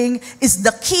reaping is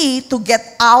the key to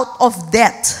get out of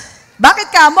debt.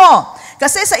 Bakit ka mo?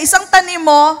 Kasi sa isang tanim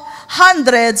mo,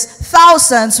 hundreds,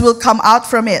 thousands will come out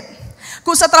from it.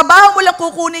 Kung sa trabaho mo lang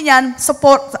kukunin yan,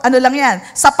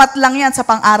 sapat lang yan sa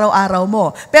pang-araw-araw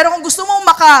mo. Pero kung gusto mong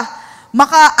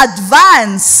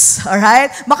maka-advance,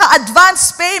 alright?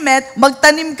 Maka-advance payment,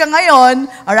 magtanim ka ngayon,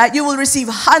 alright? You will receive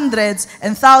hundreds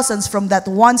and thousands from that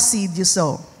one seed you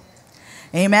sow.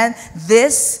 Amen?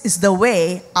 This is the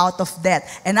way out of debt.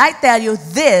 And I tell you,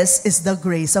 this is the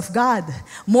grace of God.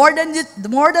 More than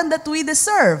that we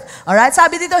deserve. Alright?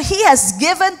 Sabi dito, He has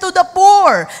given to the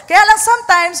poor. Kaya lang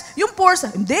sometimes, yung poor,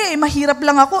 hindi, mahirap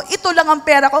lang ako, ito lang ang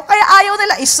pera ko, kaya ayaw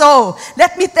nila isow.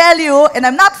 Let me tell you, and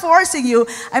I'm not forcing you,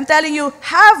 I'm telling you,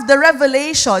 have the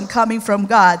revelation coming from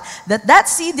God that that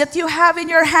seed that you have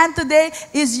in your hand today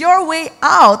is your way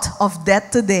out of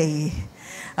debt today.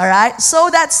 All right?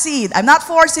 Sow that seed. I'm not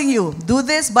forcing you. Do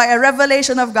this by a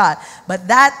revelation of God. But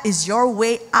that is your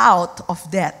way out of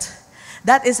debt.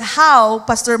 That is how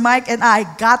Pastor Mike and I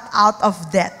got out of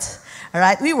debt. All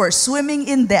right? We were swimming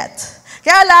in debt.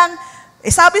 Kaya lang,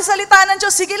 sabi salita ng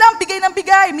Diyos, sige lang, bigay ng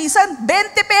bigay. Minsan,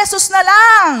 20 pesos na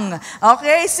lang.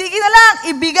 Okay? Sige na lang,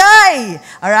 ibigay.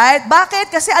 Alright?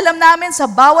 Bakit? Kasi alam namin sa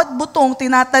bawat butong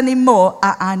tinatanim mo,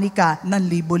 aani ka ng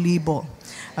libo-libo.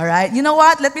 Alright? You know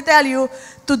what? Let me tell you,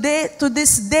 today, to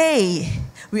this day,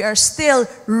 we are still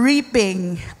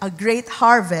reaping a great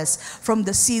harvest from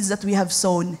the seeds that we have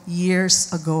sown years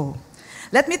ago.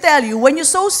 Let me tell you, when you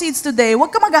sow seeds today,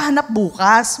 huwag ka maghahanap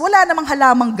bukas. Wala namang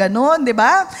halamang ganon, di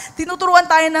ba? Tinuturuan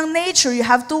tayo ng nature, you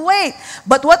have to wait.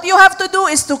 But what you have to do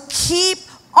is to keep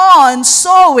on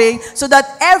sowing so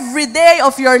that every day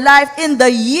of your life, in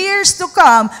the years to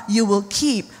come, you will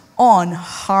keep on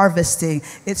harvesting.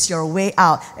 It's your way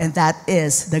out, and that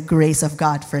is the grace of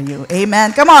God for you.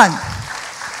 Amen. Come on.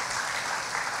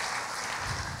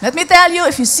 Let me tell you,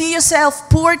 if you see yourself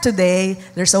poor today,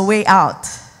 there's a way out.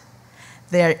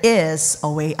 There is a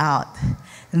way out.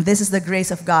 And this is the grace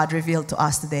of God revealed to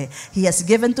us today. He has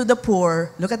given to the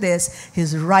poor, look at this,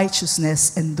 His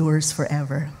righteousness endures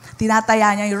forever.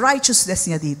 Tinataya niya yung righteousness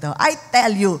niya dito. I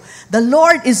tell you, the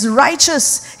Lord is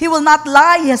righteous. He will not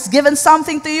lie. He has given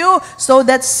something to you. Sow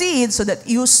that seed so that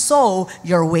you sow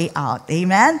your way out.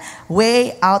 Amen?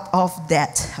 Way out of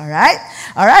debt. All right?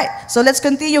 All right. So let's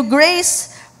continue.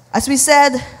 Grace, as we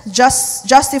said,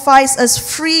 justifies us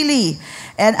freely.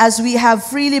 And as we have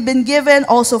freely been given,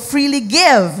 also freely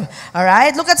give. All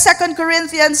right? Look at 2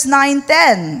 Corinthians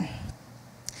 9:10.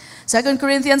 2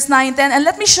 Corinthians 9:10. And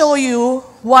let me show you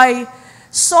why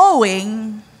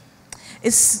sowing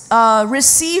is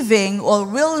receiving or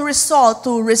will result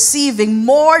to receiving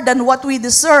more than what we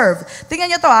deserve.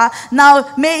 Tingnan niyo to ha.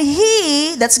 Now, may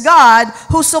He, that's God,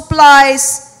 who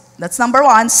supplies, that's number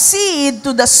one, seed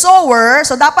to the sower.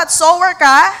 So, dapat sower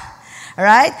ka.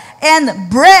 Alright? And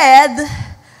bread.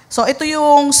 So, ito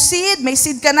yung seed. May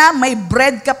seed ka na, may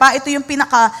bread ka pa. Ito yung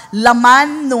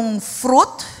pinakalaman ng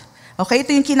fruit. Okay,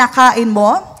 ito yung kinakain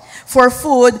mo for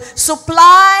food.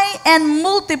 Supply and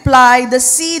multiply the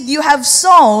seed you have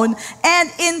sown and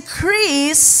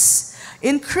increase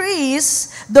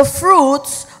the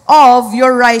fruits of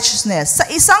your righteousness. Sa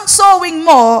isang sowing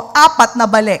mo, 4 na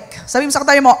balik. Sabi mo sa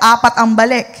katabi mo, 4 ang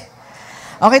balik.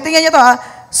 Okay, tingnan nyo to ha.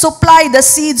 Supply the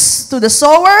seeds to the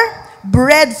sower,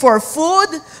 bread for food,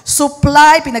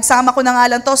 supply, pinagsama ko na nga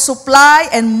lang to, supply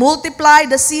and multiply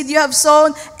the seed you have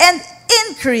sown, and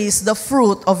increase the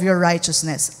fruit of your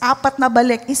righteousness. 4 na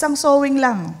balik, isang sowing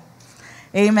lang.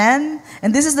 Amen?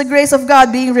 And this is the grace of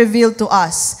God being revealed to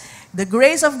us. The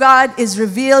grace of God is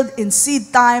revealed in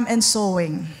seed time and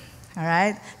sowing.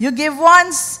 Alright? You give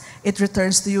once, it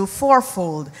returns to you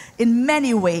fourfold. In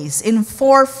many ways, in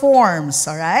 4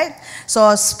 forms. Alright?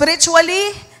 So,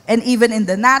 spiritually, and even in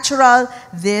the natural,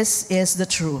 this is the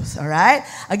truth. Alright?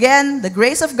 Again, the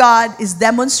grace of God is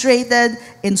demonstrated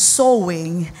in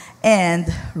sowing and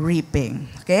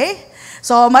reaping. Okay?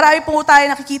 So, marami po tayo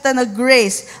nakikita na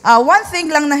grace. One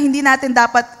thing lang na hindi natin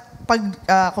dapat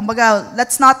kumbaga,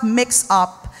 let's not mix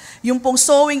up yung pong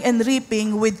sowing and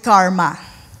reaping with karma.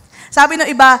 Sabi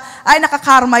ng iba, ay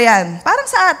nakakarma yan. Parang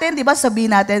sa atin, di ba,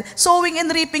 sabihin natin, sowing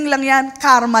and reaping lang yan,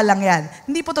 karma lang yan.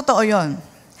 Hindi po totoo yon.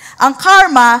 Ang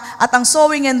karma at ang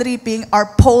sowing and reaping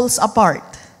are poles apart.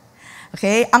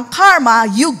 Okay? Ang karma,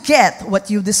 you get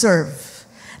what you deserve.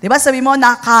 Di ba, sabi mo,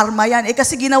 na-karma yan. Eh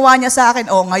kasi ginawa niya sa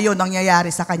akin, ngayon, nangyayari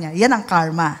sa kanya. Yan ang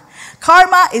karma.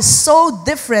 Karma is so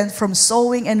different from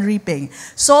sowing and reaping.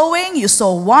 Sowing, you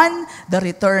sow one, the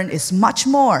return is much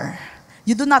more.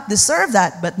 You do not deserve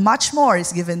that, but much more is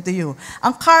given to you.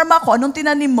 Ang karma, kung anong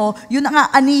tinanim mo, yun ang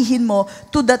aanihin mo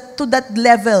to that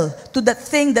level, to that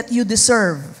thing that you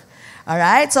deserve.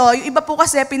 Alright? So, yung iba po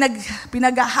kasi,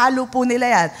 pinaghahalo po nila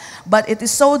yan. But it is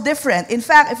so different. In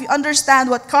fact, if you understand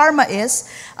what karma is,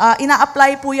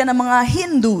 ina-apply po yan ng mga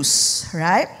Hindus.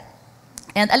 Right?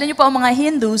 And alam niyo po, ang mga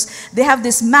Hindus, they have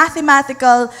this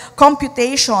mathematical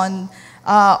computation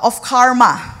of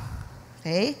karma.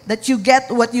 Okay? That you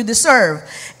get what you deserve.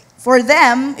 For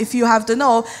them, if you have to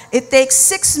know, it takes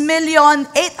 6,800,000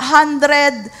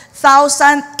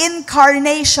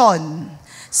 incarnation.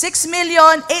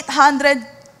 6,800,000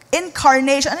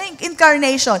 incarnation. Ano yung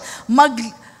incarnation?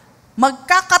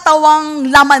 Magkakatawang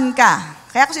laman ka.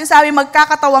 Kaya ko sinasabi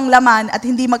magkakatawang laman at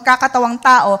hindi magkakatawang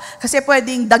tao kasi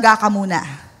pwedeng daga ka muna.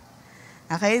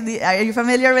 Okay? Are you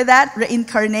familiar with that?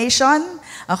 Reincarnation?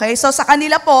 Okay? So sa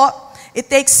kanila po, it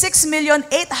takes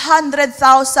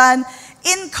 6,800,000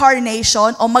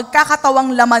 incarnation o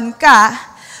magkakatawang laman ka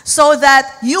so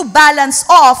that you balance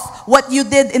off what you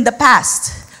did in the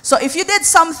past. So if you did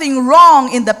something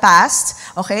wrong in the past,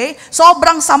 okay,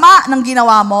 sobrang sama ng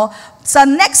ginawa mo, sa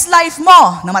next life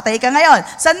mo, namatay ka ngayon,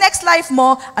 sa next life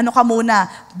mo, ano ka muna?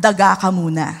 Daga ka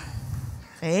muna.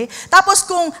 Okay? Tapos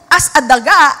kung as a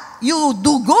daga, you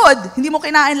do good, hindi mo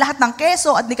kinain lahat ng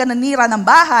keso at di ka nanira ng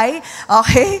bahay,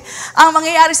 okay? Ang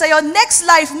mangyayari sa'yo, next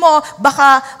life mo,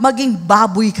 baka maging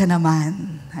baboy ka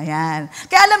naman. Ayan.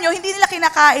 Kaya alam nyo, hindi nila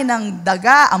kinakain ng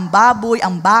daga, ang baboy,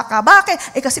 ang baka.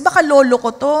 Bakit? Kasi baka lolo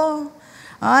ko to.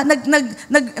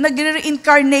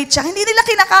 Nag-reincarnate siya. Hindi nila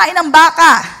kinakain ng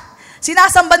baka.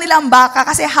 Sinasamba nila ang baka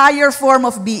kasi higher form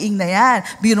of being na yan.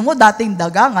 Biro mo, dating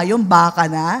daga, ngayon baka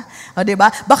na. O, diba?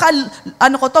 Baka,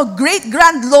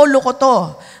 great-grand lolo ko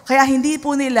to. Kaya hindi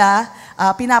po nila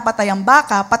pinapatay ang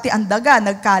baka, pati ang daga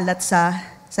nagkalat sa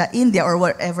India or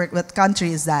whatever, what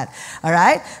country is that.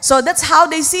 Alright? So that's how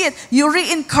they see it. You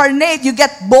reincarnate, you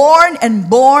get born and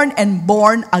born and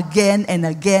born again and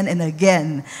again and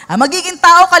again. Magiging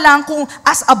tao ka lang kung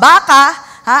as a baka,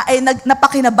 ay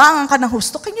napakinabangan ka ng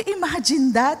husto. Can you imagine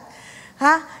that?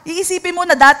 Iisipin mo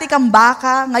na dati kang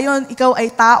baka, ngayon ikaw ay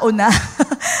tao na.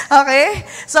 Okay?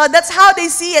 So that's how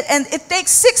they see it. And it takes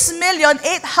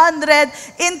 6,800,000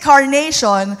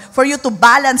 incarnation for you to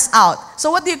balance out.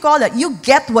 So what do you call it? You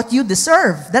get what you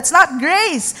deserve. That's not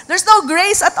grace. There's no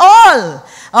grace at all.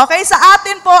 Okay? Sa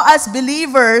atin po as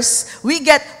believers, we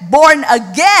get born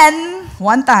again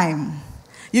one time.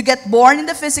 You get born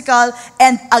in the physical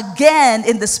and again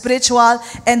in the spiritual.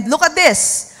 And look at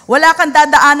this. Wala kang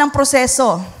dadaan ng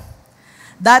proseso.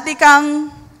 Dati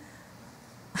kang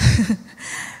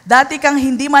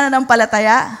hindi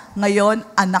mananampalataya, ngayon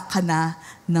anak ka na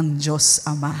ng Diyos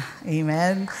Ama.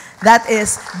 Amen? That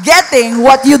is getting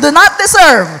what you do not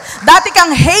deserve. Dati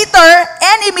kang hater,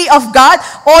 enemy of God,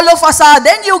 all of a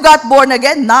sudden you got born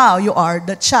again. Now you are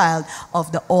the child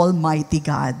of the Almighty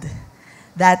God.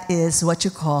 That is what you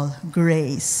call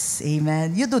grace.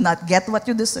 Amen? You do not get what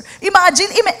you deserve. Imagine,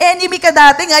 enemy ka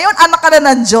dati, ngayon anak ka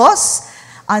na ng Diyos.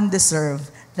 Undeserved.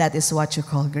 That is what you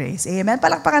call grace. Amen?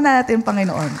 Palakpakan na natin,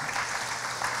 Panginoon.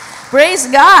 Praise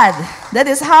God. That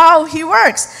is how He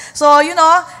works. So,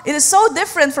 it is so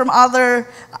different from other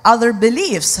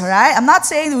beliefs, right? I'm not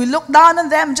saying we look down on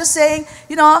them. I'm just saying,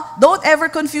 don't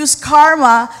ever confuse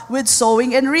karma with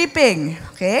sowing and reaping.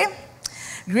 Okay?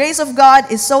 Grace of God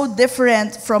is so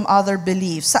different from other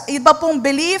beliefs. Sa iba pong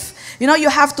belief, you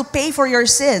have to pay for your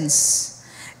sins.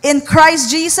 In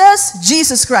Christ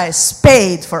Jesus Christ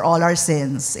paid for all our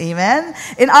sins. Amen?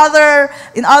 In other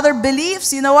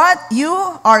beliefs, you know what? You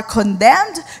are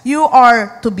condemned. You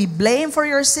are to be blamed for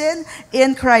your sin.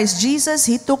 In Christ Jesus,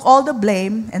 He took all the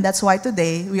blame, and that's why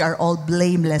today we are all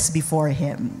blameless before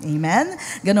Him. Amen?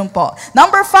 Ganun po.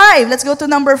 Number 5. Let's go to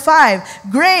number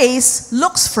 5. Grace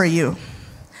looks for you.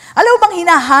 Alam mo bang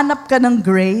hinahanap ka ng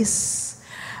grace?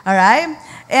 Alright?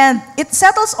 And it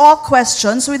settles all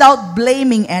questions without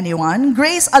blaming anyone.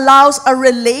 Grace allows a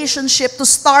relationship to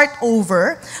start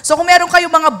over. So kung meron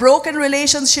kayong mga broken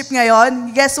relationship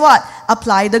ngayon, guess what?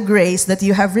 Apply the grace that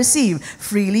you have received.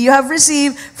 Freely you have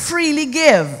received, freely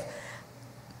give.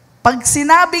 Pag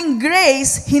sinabing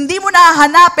grace, hindi mo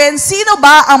nahanapin sino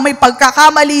ba ang may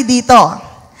pagkakamali dito.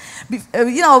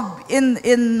 In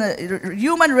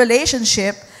human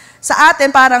relationship, sa atin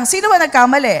parang, sino ba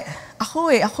nagkamali? Ako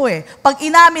eh. Pag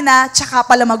inamin na, tsaka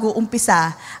pala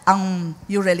mag-uumpisa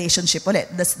yung relationship ulit.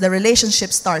 The relationship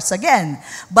starts again.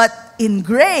 But in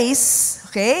grace,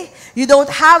 okay, you don't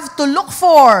have to look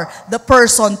for the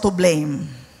person to blame.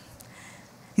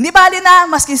 Hindi bali na,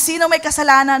 maski sino may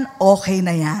kasalanan, okay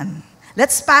na yan.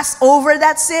 Let's pass over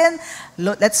that sin.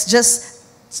 Let's just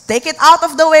take it out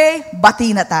of the way,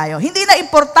 bati na tayo. Hindi na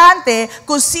importante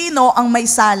kung sino ang may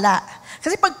sala.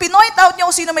 Kasi pag pinoint out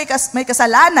nyo kung sino may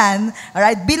kasalanan,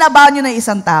 alright, binaba nyo na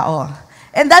isang tao.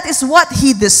 And that is what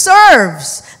he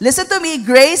deserves. Listen to me,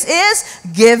 grace is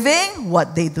giving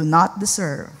what they do not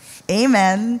deserve.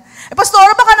 Amen.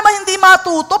 Pastor, baka naman hindi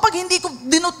matuto pag hindi ko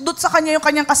dinutdut sa kanya yung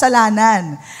kanyang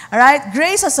kasalanan. Alright?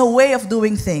 Grace has a way of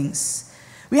doing things.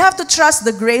 We have to trust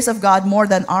the grace of God more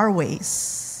than our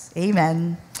ways.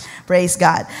 Amen. Praise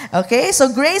God. Okay, so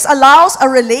grace allows a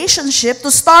relationship to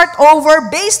start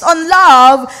over based on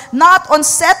love, not on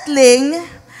settling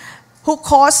who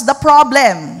caused the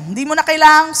problem. Hindi mo na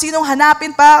kailangang sinong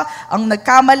hanapin pa ang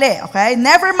nagkamali. Okay?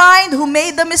 Never mind who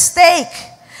made the mistake.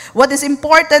 What is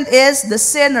important is the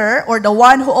sinner or the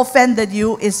one who offended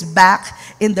you is back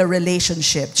in the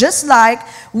relationship. Just like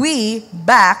we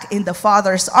back in the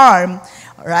Father's arm,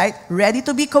 right? Ready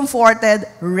to be comforted,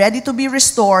 ready to be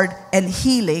restored, and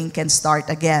healing can start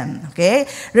again. Okay?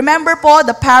 Remember po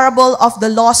the parable of the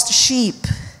lost sheep.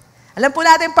 Alam po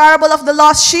natin parable of the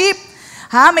lost sheep?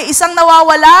 Ha? May isang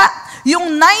nawawala,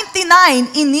 yung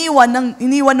 99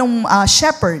 iniwan ng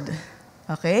shepherd.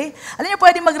 Okay? Alam niyo,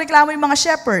 pwede magreklamo yung mga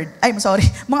shepherd.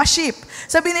 Mga sheep.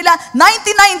 Sabi nila,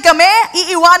 99 kami,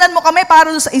 iiwanan mo kami para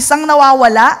sa isang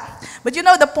nawawala. But you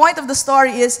know, the point of the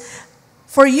story is,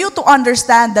 for you to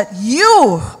understand that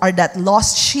you are that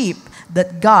lost sheep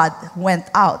that God went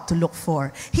out to look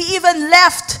for. He even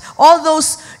left all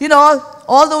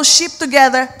those sheep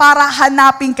together para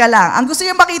hanapin ka lang. Ang gusto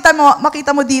niyo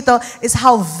makita mo dito is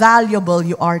how valuable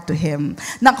you are to Him.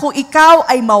 Na kung ikaw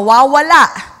ay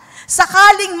mawawala,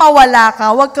 sakaling mawala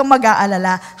ka, huwag kang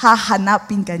mag-aalala,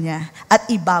 hahanapin ka niya at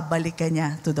ibabalik ka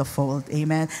niya to the fold.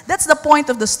 Amen? That's the point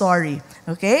of the story.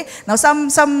 Okay? Now, some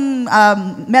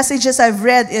messages I've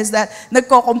read is that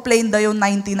nagko-complain daw yung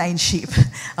 99 sheep.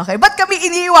 Okay? Ba't kami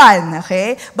iniwan?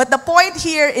 Okay? But the point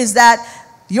here is that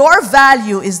your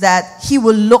value is that He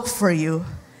will look for you.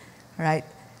 Right?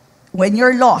 When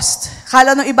you're lost.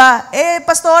 Kala nung iba,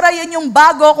 pastora, yan yung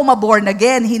bago ako ma-born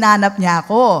again, hinanap niya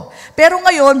ako. Pero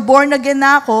ngayon, born again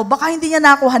na ako, baka hindi niya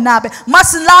na ako hanapin.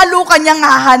 Mas lalo kanyang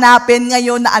hahanapin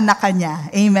ngayon na anak ka niya.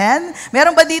 Amen?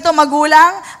 Meron ba dito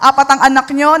magulang, 4 ang anak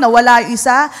nyo, nawala yung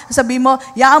isa, sabi mo,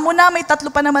 yaan mo na, may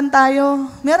 3 pa naman tayo.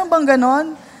 Meron bang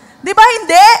ganon? Di ba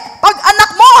hindi? Pag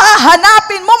anak mo,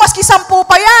 hahanapin mo, maski 10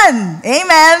 pa yan.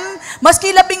 Amen?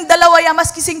 Maski 12 yan,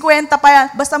 maski 50 pa yan.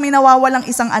 Basta may nawawalang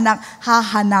isang anak,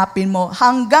 hahanapin mo.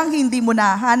 Hanggang hindi mo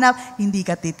nahanap, hindi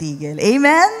ka titigil.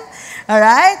 Amen?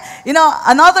 Alright? You know,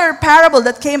 another parable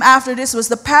that came after this was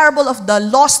the parable of the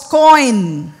lost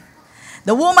coin.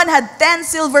 The woman had 10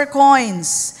 silver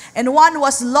coins, and one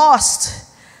was lost.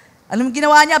 Alam mo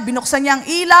ginawa niya? Binuksan niya ang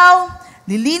ilaw,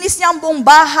 nilinis niya ang buong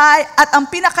bahay, at ang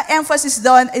pinaka-emphasis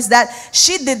doon is that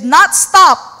she did not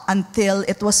stop until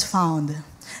it was found.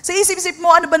 So isip-isip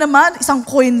mo, ano ba naman? Isang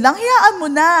coin lang, hayaan mo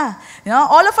na. You know,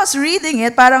 all of us reading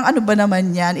it, parang ano ba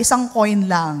naman yan? Isang coin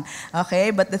lang. Okay?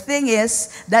 But the thing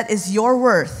is, that is your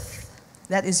worth.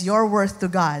 That is your worth to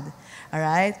God.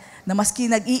 Alright? Na maski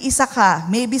nag-iisa ka,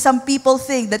 maybe some people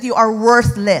think that you are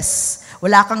worthless.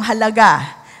 Wala kang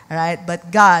halaga. Alright? But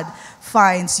God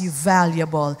finds you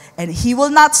valuable, and He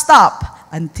will not stop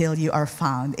until you are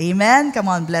found. Amen? Come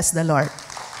on, bless the Lord.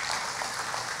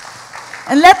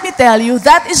 And let me tell you,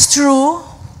 that is true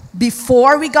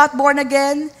before we got born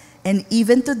again, and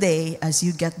even today as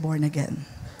you get born again.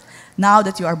 Now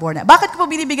that you are born again. Bakit ko po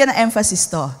binibigyan ng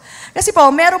emphasis to? Kasi po,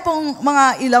 meron pong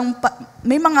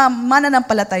may mga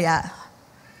mananampalataya,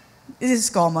 this is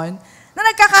common, na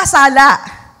nagkakasala.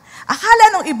 Akala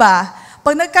nung iba,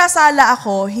 pag nagkasala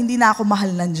ako, hindi na ako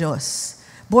mahal ng Diyos.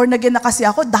 Born again na kasi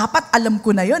ako, dapat alam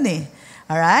ko na yun eh.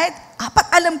 Alright? Dapat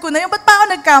alam ko na yun. Ba't pa ako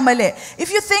nagkamali?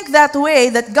 If you think that way,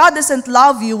 that God doesn't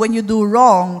love you when you do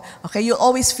wrong, okay, you'll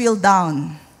always feel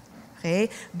down.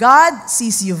 Okay? God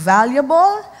sees you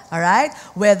valuable, alright,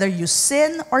 whether you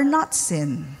sin or not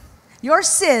sin. Your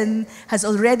sin has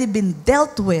already been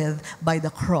dealt with by the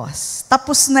cross.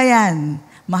 Tapos na yan.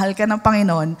 Mahal ka ng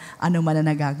Panginoon, ano man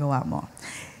na nagagawa mo.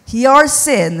 Your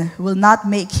sin will not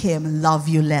make Him love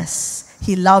you less.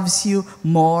 He loves you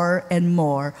more and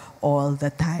more all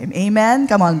the time. Amen?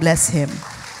 Come on, bless Him.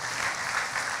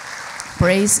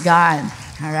 Praise God.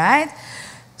 All right?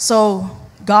 So,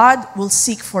 God will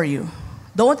seek for you.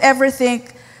 Don't ever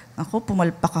think, ako,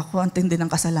 pumalpak ako, ang tindi ng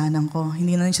kasalanan ko.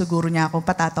 Hindi na siguro niya ako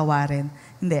patatawarin.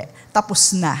 Hindi.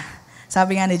 Tapos na.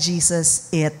 Sabi nga ni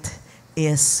Jesus, it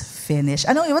is finished.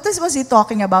 What was He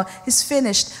talking about? He's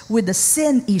finished with the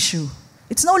sin issue.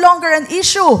 It's no longer an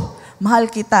issue.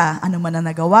 Mahal kita. Ano man ang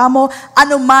nagawa mo,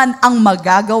 ano man ang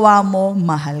magagawa mo,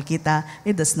 mahal kita.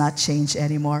 It does not change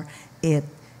anymore. It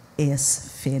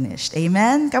is finished.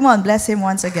 Amen? Come on, bless Him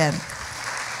once again.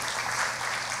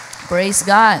 Praise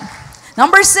God.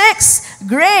 Number 6,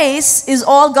 grace is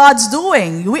all God's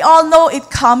doing. We all know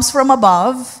it comes from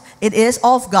above. It is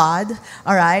of God,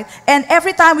 all right? And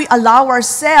every time we allow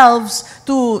ourselves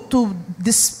to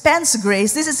dispense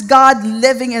grace. This is God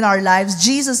living in our lives,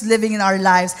 Jesus living in our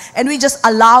lives, and we just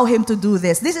allow Him to do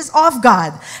this. This is of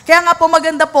God. Kaya nga po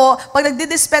maganda po, pag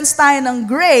nagdi-dispense tayo ng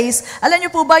grace, alam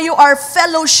niyo po ba, you are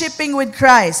fellowshipping with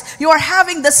Christ. You are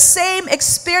having the same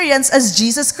experience as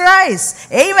Jesus Christ.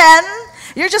 Amen?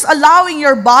 You're just allowing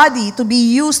your body to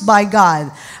be used by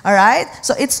God. Alright?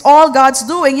 So it's all God's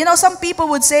doing. You know, some people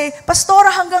would say,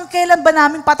 Pastora, hanggang kailan ba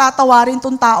namin patatawarin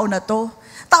tong tao na to?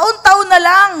 Taon-taon na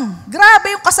lang.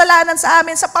 Grabe yung kasalanan sa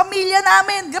amin, sa pamilya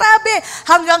namin. Grabe.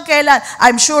 Hanggang kailan?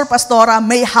 I'm sure, Pastora,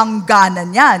 may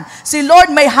hangganan yan. Si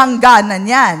Lord may hangganan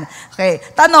yan. Okay.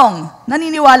 Tanong,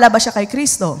 naniniwala ba siya kay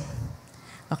Kristo?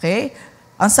 Okay.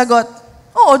 Ang sagot,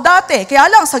 oo, dati.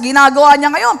 Kaya lang, sa ginagawa niya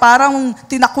ngayon, parang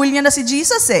tinakwil niya na si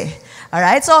Jesus eh.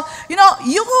 Alright? So, you know,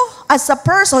 you as a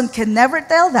person can never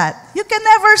tell that. You can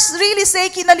never really say,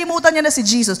 kinalimutan niya na si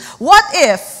Jesus. What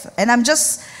if, and I'm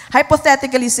just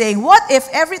hypothetically saying, what if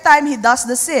every time he does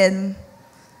the sin,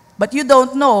 but you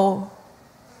don't know,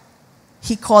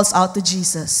 he calls out to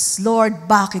Jesus, Lord,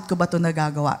 bakit ko ba ito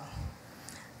nagagawa?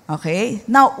 Okay?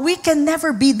 Now, we can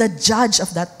never be the judge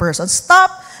of that person.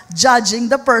 Stop judging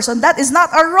the person. That is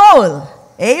not our role.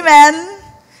 Amen?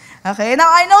 Okay?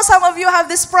 Now, I know some of you have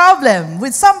this problem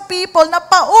with some people na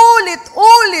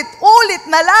paulit-ulit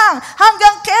na lang.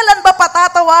 Hanggang kailan ba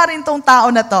patatawarin tong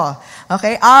tao na to?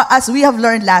 Okay, as we have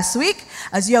learned last week,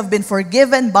 as you have been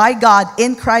forgiven by God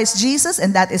in Christ Jesus,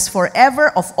 and that is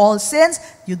forever of all sins,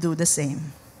 you do the same.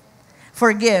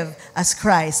 Forgive as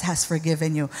Christ has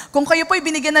forgiven you. Kung kayo po'y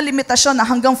binigyan ng limitasyon na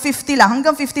hanggang 50 lang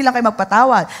kayo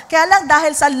magpatawad. Kaya lang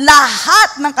dahil sa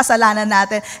lahat ng kasalanan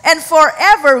natin, and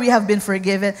forever we have been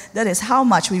forgiven, that is how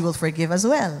much we will forgive as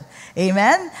well.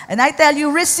 Amen? And I tell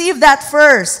you, receive that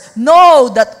first. Know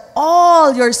that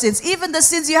all your sins, even the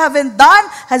sins you haven't done,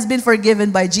 has been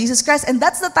forgiven by Jesus Christ. And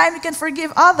that's the time you can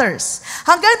forgive others.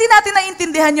 Hanggang di natin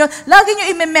naiintindihan yun, lagi nyo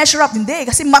i-measure up. Hindi,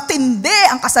 kasi matindi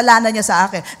ang kasalanan niya sa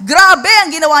akin. Grabe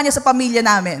ang ginawa niya sa pamilya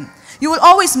namin. You will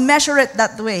always measure it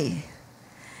that way.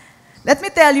 Let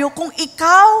me tell you, kung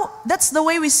ikaw, that's the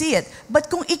way we see it. But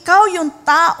kung ikaw yung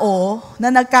tao na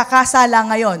nagkakasala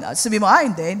ngayon, sabi mo,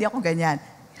 hindi ako ganyan.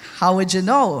 How would you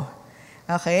know?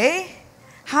 Okay?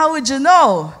 How would you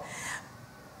know?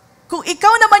 Kung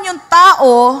ikaw naman yung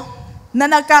tao na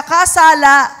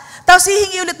nagkakasala, tapos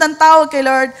hihingi ulit ng tawag kay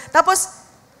Lord, tapos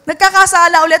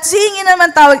nagkakasala ulit, hihingi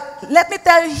naman tawag, let me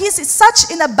tell you, he's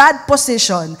such in a bad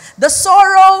position. The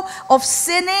sorrow of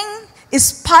sinning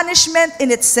is punishment in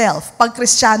itself pag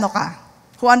Kristiyano ka.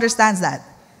 Who understands that?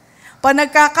 Pag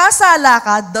nagkakasala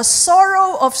ka, the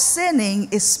sorrow of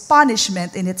sinning is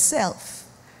punishment in itself.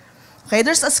 Okay,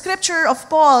 there's a scripture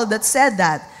of Paul that said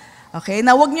that. Okay,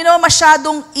 na wag niyo na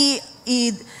masyadong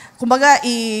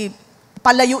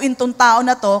palayuin tong tao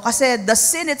na to kasi the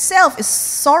sin itself is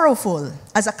sorrowful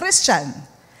as a Christian.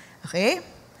 Okay?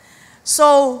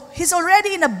 So, he's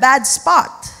already in a bad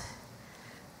spot.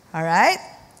 Alright?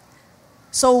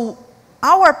 So,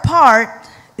 our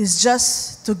part is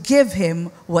just to give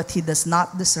him what he does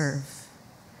not deserve.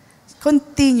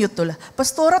 Continue to lang.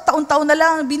 Pastora, taon-taon na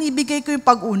lang binibigay ko yung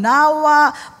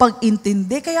pag-unawa,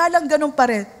 pag-intindi, kaya lang ganun pa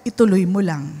rin, ituloy mo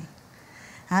lang.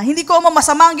 Ha? Hindi ko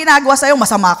masama ang ginagawa sa'yo,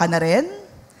 masama ka na rin.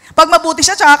 Pag mabuti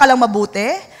siya, tsaka ka lang mabuti.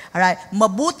 Alright?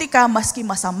 Mabuti ka maski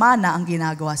masama na ang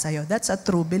ginagawa sa'yo. That's a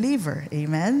true believer.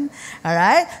 Amen?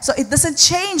 Alright? So it doesn't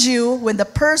change you when the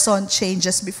person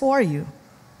changes before you.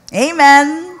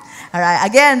 Amen? Alright,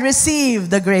 again, receive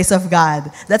the grace of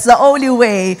God. That's the only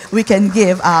way we can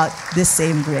give out this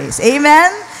same grace.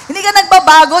 Amen? Hindi ka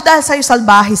nagbabago dahil sa'yo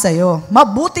salbahe sa'yo.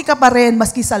 Mabuti ka pa rin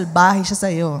maski salbahe siya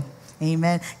sa'yo.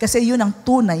 Amen? Kasi yun ang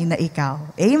tunay na ikaw.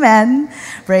 Amen?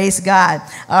 Praise God.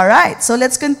 Alright, so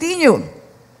let's continue.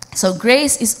 So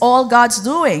grace is all God's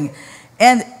doing.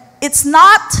 And it's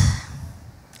not,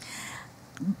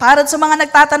 para sa mga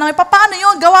nagtatanong, paano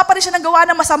yun? Gawa pa rin siya ng gawa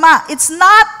ng masama.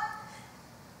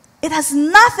 It has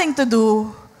nothing to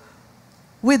do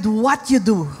with what you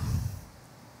do.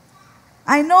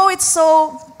 I know it's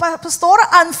so, Pastora,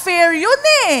 unfair yun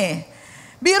eh.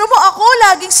 Biro mo ako,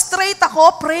 laging straight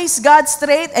ako, praise God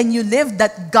straight, and you live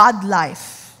that God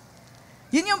life.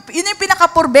 Yun yung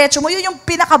pinaka-porbecho mo, yun yung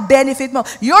pinaka-benefit mo.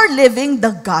 You're living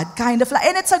the God kind of life.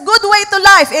 And it's a good way to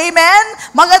life. Amen?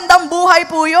 Magandang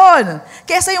buhay po yun.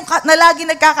 Kesa yung na lagi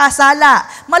nagkakasala.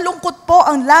 Malungkot po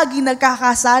ang lagi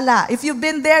nagkakasala. If you've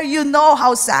been there, you know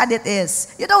how sad it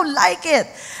is. You don't like it.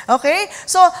 Okay?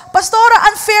 So,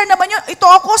 Pastora, unfair naman yun.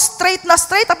 Ito ako, straight na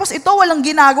straight, tapos ito walang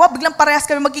ginagawa, biglang parehas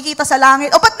kami magkikita sa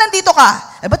langit. O, ba't nandito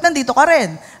ka? Ba't nandito ka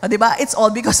rin? O, diba? It's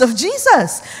all because of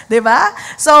Jesus. Diba?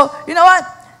 So, you know what?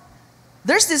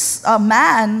 there's this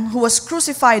man who was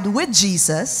crucified with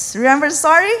Jesus. Remember the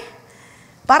story?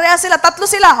 Pareha sila, tatlo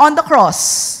sila on the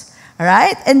cross.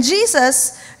 Alright? And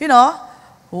Jesus,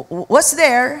 was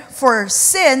there for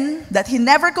sin that he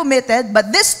never committed,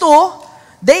 but these two,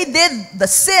 they did the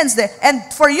sins. And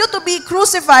for you to be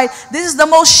crucified, this is the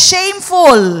most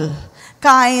shameful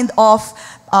kind of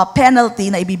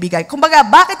penalty na ibibigay. Kumbaga,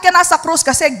 bakit ka nasa krus?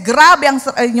 Kasi grabe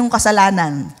yung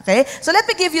kasalanan. Okay? So let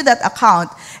me give you that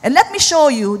account. And let me show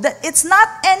you that it's not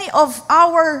any of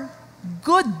our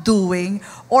good doing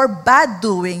or bad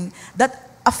doing that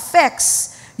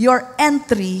affects your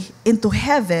entry into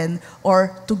heaven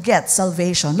or to get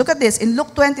salvation. Look at this. In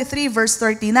Luke 23, verse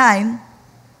 39,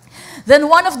 then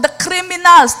one of the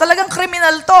criminals, talagang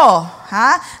criminal to,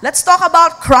 let's talk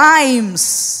about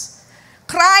crimes.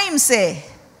 Crimes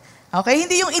Okay?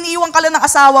 Hindi yung iniiwan ka lang ng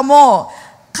asawa mo.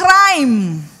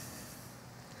 Crime.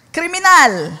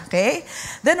 Criminal. Okay?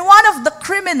 Then one of the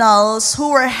criminals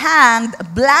who were hanged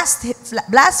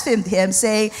blasphemed him,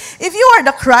 saying, "If you are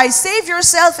the Christ, save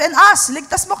yourself and us.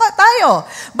 Ligtas mo ka tayo."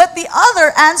 But the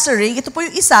other answering, ito po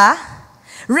yung isa,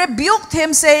 rebuked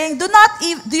him, saying, Do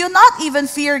you not even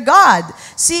fear God,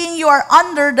 seeing you are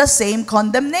under the same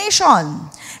condemnation?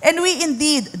 And we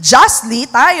indeed justly,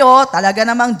 tayo, talaga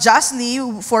namang justly,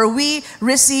 for we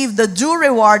receive the due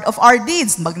reward of our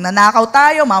deeds. Magnanakaw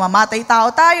tayo, mamamatay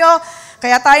tao tayo,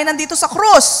 kaya tayo nandito sa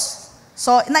krus.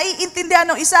 So,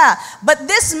 naiintindihan ng isa. But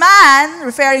this man,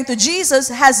 referring to Jesus,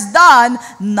 has done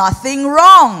nothing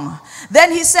wrong.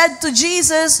 Then he said to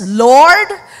Jesus,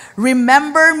 Lord,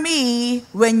 remember me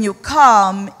when you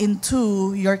come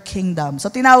into your kingdom. So,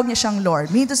 tinawag niya siyang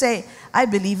Lord. Meaning to say, I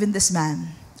believe in this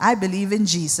man. I believe in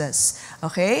Jesus.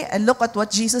 Okay? And look at what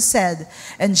Jesus said.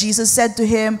 And Jesus said to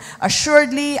him,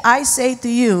 Assuredly, I say to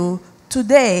you,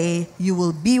 today you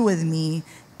will be with me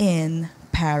in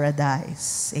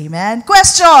paradise. Amen?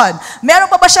 Question! Meron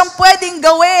pa ba siyang pwedeng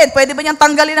gawin? Pwede ba niyang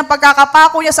tanggalin ang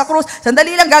pagkakapako niya sa krus?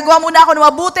 Sandali lang, gagawa muna ako ng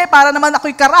mabuti para naman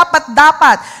ako'y karapat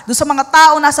dapat doon sa mga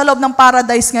tao nasa loob ng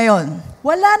paradise ngayon.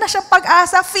 Wala na siyang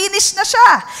pag-asa. Finished na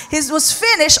siya. He was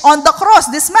finished on the cross,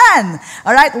 this man.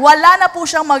 Alright? Wala na po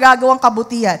siyang magagawang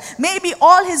kabutihan. Maybe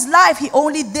all his life, he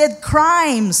only did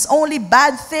crimes, only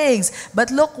bad things. But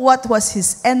look what was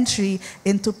his entry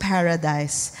into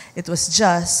paradise. It was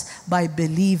just by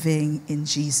believing in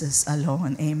Jesus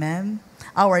alone. Amen?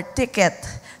 Our ticket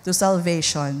to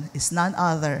salvation is none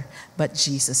other but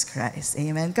Jesus Christ.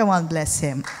 Amen? Come on, bless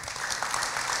Him.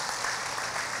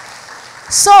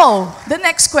 So, the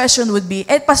next question would be,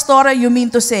 Pastora, you mean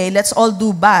to say, let's all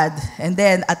do bad, and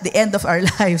then at the end of our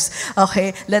lives,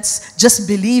 okay, let's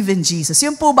just believe in Jesus.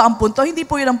 Yun po ba ang punto? Hindi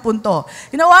po yun ang punto.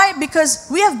 You know why?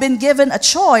 Because we have been given a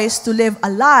choice to live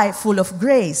a life full of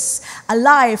grace, a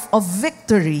life of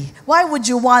victory. Why would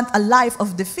you want a life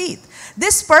of defeat?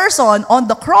 This person on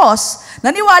the cross,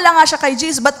 naniwala nga siya kay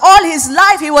Jesus, but all his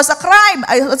life, he was a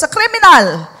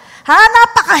criminal.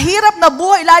 Napakahirap na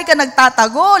buhay. Lagi ka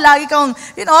nagtatago. Lagi kang,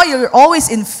 you're always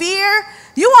in fear.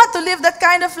 You want to live that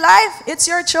kind of life? It's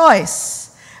your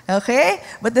choice. Okay?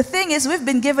 But the thing is, we've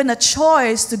been given a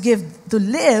choice to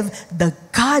live the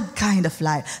God kind of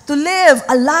life. To live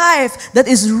a life that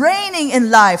is reigning in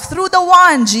life through the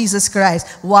one, Jesus Christ.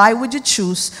 Why would you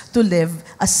choose to live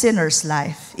a sinner's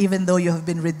life, even though you have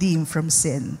been redeemed from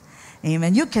sin?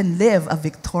 Amen. You can live a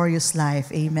victorious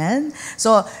life. Amen.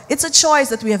 So, it's a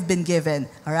choice that we have been given.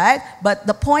 All right? But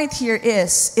the point here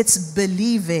is, it's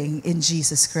believing in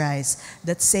Jesus Christ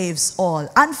that saves all.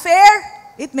 Unfair?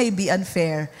 It may be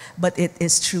unfair, but it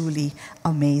is truly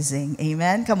amazing.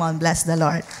 Amen. Come on, bless the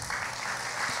Lord.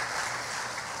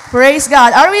 Praise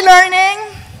God. Are we learning?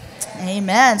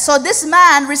 Amen. So this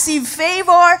man received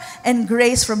favor and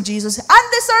grace from Jesus.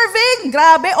 Undeserving.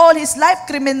 Grabe, all his life,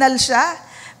 criminal siya.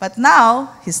 But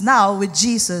now, he's now with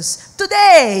Jesus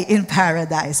today in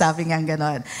paradise. Sabi nga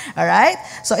ganon. Alright?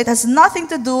 So it has nothing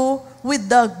to do with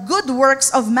the good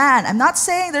works of man. I'm not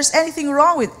saying there's anything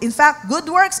wrong with it. In fact, good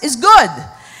works is good.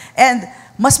 And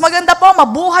mas maganda po,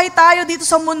 mabuhay tayo dito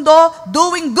sa mundo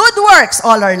doing good works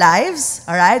all our lives.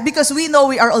 Alright? Because we know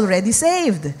we are already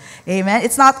saved. Amen?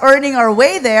 It's not earning our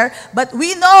way there, but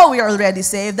we know we are already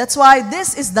saved. That's why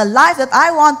this is the life that I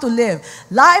want to live.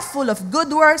 Life full of good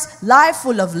works, life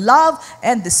full of love,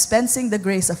 and dispensing the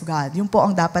grace of God. Yun po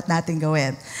ang dapat natin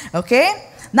gawin. Okay?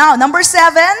 Now, number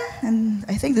 7, and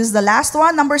I think this is the last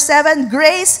one. Number 7,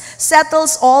 grace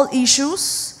settles all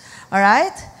issues.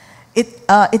 Alright?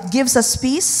 It gives us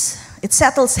peace. It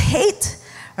settles hate.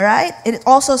 All right? It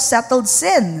also settled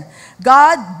sin.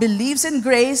 God believes in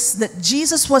grace, that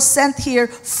Jesus was sent here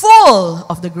full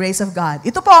of the grace of God.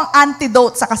 Ito po ang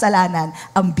antidote sa kasalanan,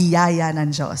 ang biyaya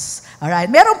ng Diyos. Alright?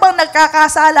 Meron bang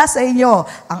nagkakasala sa inyo?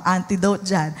 Ang antidote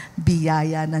dyan,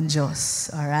 biyaya ng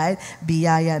Diyos. Alright?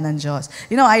 Biyaya ng Diyos.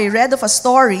 You know, I read of a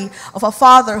story of a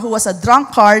father who was a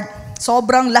drunkard.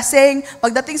 Sobrang lasing.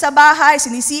 Pagdating sa bahay,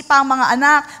 sinisipa ang mga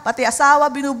anak, pati asawa,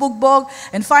 binubugbog.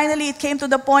 And finally, it came to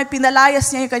the point, pinalayas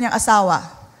niya yung kanyang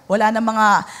asawa. Wala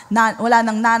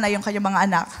nang nanay yung kanyang mga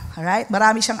anak. Alright?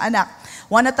 Marami siyang anak.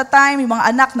 One at a time, yung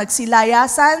mga anak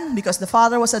nagsilayasan because the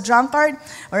father was a drunkard.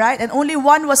 Alright? And only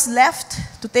one was left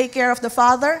to take care of the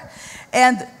father.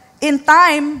 And in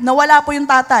time, nawala po yung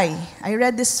tatay. I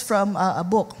read this from a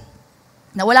book.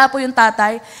 Nawala po yung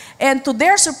tatay. And to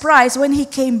their surprise, when he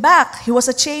came back, he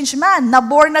was a changed man, na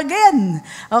born again.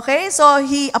 Okay? So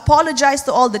he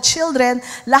apologized to all the children.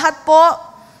 Lahat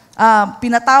po,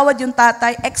 pinatawad yung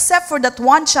tatay, except for that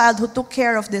one child who took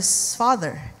care of this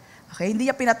father. Okay?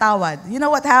 Hindi niya pinatawad. You know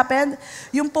what happened?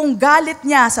 Yung pong galit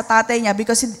niya sa tatay niya,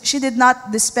 because she did not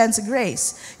dispense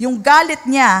grace. Yung galit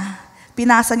niya,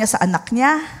 pinasa niya sa anak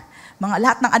niya.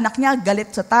 Lahat ng anak niya galit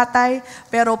sa tatay,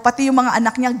 pero pati yung mga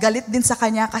anak niya galit din sa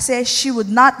kanya kasi she would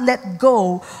not let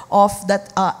go of that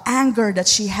anger that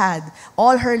she had.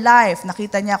 All her life,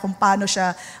 nakita niya kung paano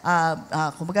siya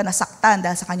kumbaga nasaktan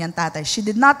dahil sa kanyang tatay. She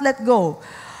did not let go.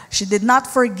 She did not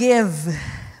forgive.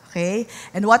 Okay?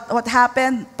 And what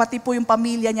happened? Pati po yung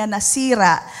pamilya niya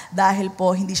nasira dahil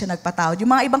po hindi siya nagpatawad.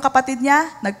 Yung mga ibang kapatid niya,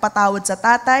 nagpatawad sa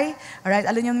tatay. Alright?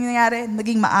 Alam niyo yung nangyari?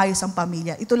 Naging maayos ang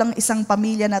pamilya. Ito lang isang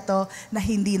pamilya na to na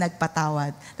hindi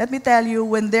nagpatawad. Let me tell you,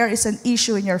 when there is an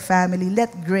issue in your family,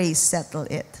 let grace settle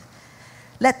it.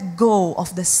 Let go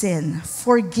of the sin.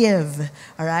 Forgive.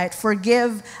 Alright?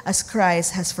 Forgive as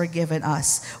Christ has forgiven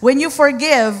us. When you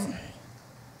forgive,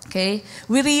 okay,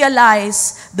 we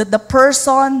realize that the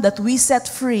person that we set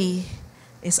free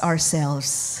is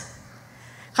ourselves.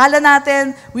 Kala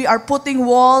natin, we are putting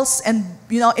walls and,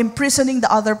 imprisoning the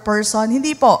other person.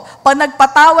 Hindi po. Pag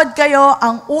nagpatawad kayo,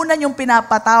 ang una niyong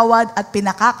pinapatawad at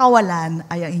pinakakawalan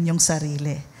ay ang inyong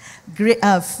sarili.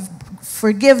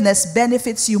 Forgiveness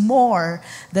benefits you more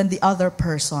than the other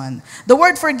person. The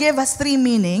word forgive has 3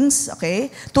 meanings, okay?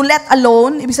 To let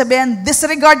alone, ibig sabihin,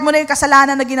 disregard mo na yung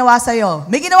kasalanan na ginawa sa'yo.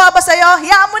 May ginawa ba sa'yo?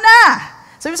 Hayaan mo na.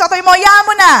 Sabi mo sa katabi mo, hayaan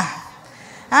mo na.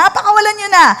 Pakawalan nyo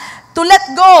na. To let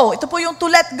go. Ito po yung to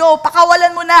let go.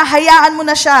 Pakawalan mo na. Hayaan mo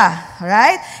na siya.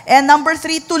 Alright? And number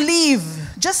 3, to leave.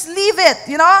 Just leave it,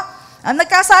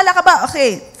 nagkasala ka ba?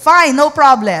 Okay, fine, no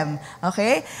problem.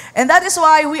 Okay? And that is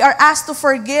why we are asked to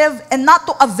forgive and not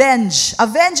to avenge.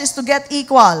 Avenge is to get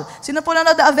equal. Sino po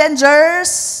nanonood, the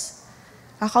Avengers?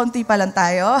 Kakaunti pa lang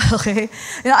tayo. Okay?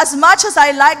 As much as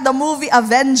I like the movie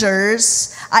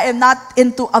Avengers, I am not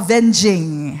into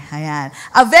avenging. Ayan.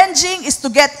 Avenging is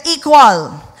to get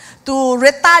equal. To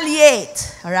retaliate.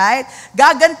 Alright?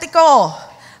 Gaganti ko.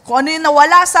 Kung ano yung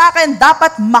nawala sa akin,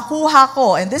 dapat makuha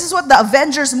ko. And this is what the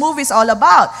Avengers movie is all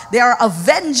about. They are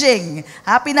avenging.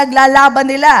 Pinaglalaban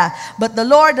nila. But the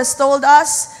Lord has told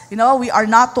us, we are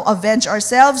not to avenge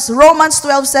ourselves. Romans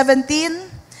 12:17,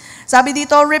 sabi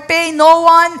dito, repay no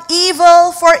one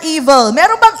evil for evil.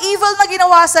 Meron bang evil na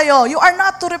ginawa sa'yo? You are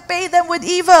not to repay them with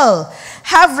evil.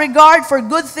 Have regard for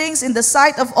good things in the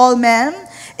sight of all men.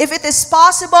 If it is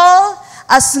possible,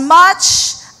 as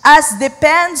much as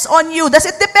depends on you. Does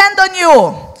it depend on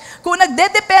you? Kung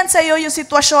nagde-depend sa iyo yung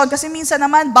sitwasyon, kasi minsan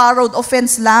naman borrowed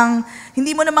offense lang,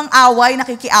 hindi mo namang away,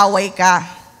 nakikiaway ka.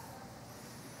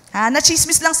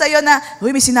 Nachismis lang sa iyo na,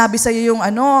 may sinabi sa iyo yung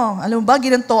alam mo ba,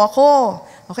 ginanto ako.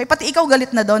 Okay, pati ikaw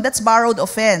galit na doon, that's borrowed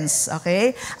offense.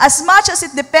 Okay? As much as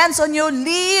it depends on you,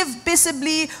 live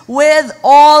peaceably with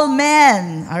all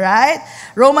men. Alright?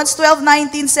 Romans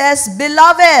 12:19 says,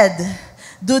 Beloved,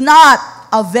 do not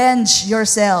avenge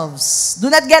yourselves.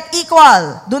 Do not get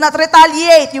equal. Do not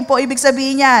retaliate. Yung po ibig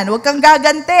sabihin yan. Huwag kang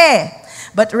gagante.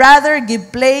 But rather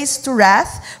give place to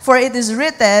wrath, for it is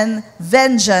written,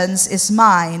 Vengeance is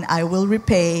mine, I will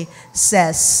repay,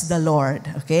 says the Lord.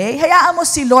 Okay? Hayaan mo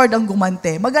si Lord ang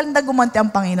gumante. Maganda gumante ang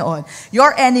Panginoon.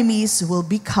 Your enemies will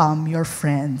become your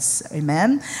friends.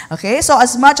 Amen? Okay? So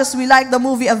as much as we like the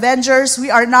movie Avengers,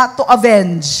 we are not to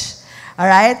avenge.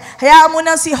 Alright? Hayaan mo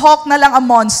na si Hawk na lang ang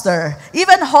monster.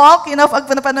 Even Hawk,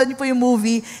 pag napanood niyo po yung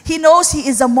movie, he knows he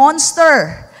is a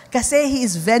monster. Kasi he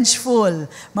is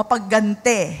vengeful,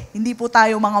 mapaggante. Hindi po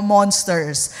tayo mga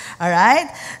monsters.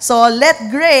 Alright? So let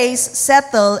grace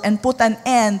settle and put an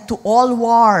end to all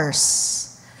wars.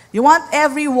 You want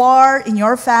every war in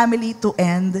your family to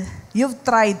end? You've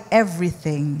tried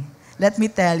everything. Let me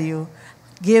tell you,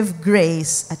 give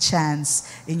grace a chance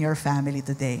in your family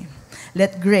today.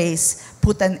 let grace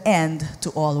put an end to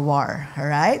all war. All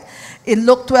right? In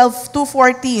Luke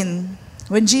 12:2-14,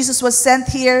 when Jesus was sent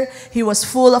here, He was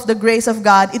full of the grace of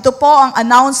God. Ito po ang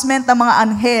announcement ng mga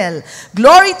anghel.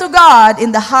 Glory to God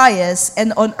in the highest,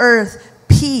 and on earth,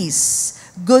 peace,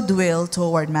 goodwill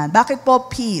toward man. Bakit po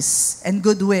peace and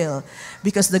goodwill?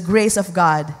 Because the grace of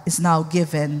God is now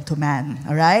given to man.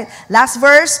 Alright? Last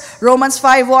verse, Romans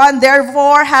 5:1.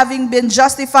 Therefore, having been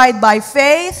justified by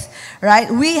faith,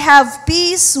 right, we have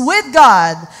peace with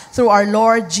God through our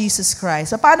Lord Jesus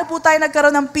Christ. So, paano po tayo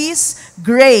nagkaroon ng peace?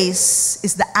 Grace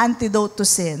is the antidote to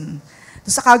sin.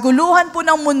 Sa kaguluhan po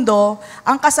ng mundo,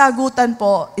 ang kasagutan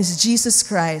po is Jesus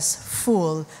Christ,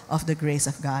 full of the grace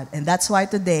of God. And that's why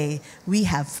today, we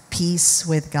have peace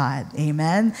with God.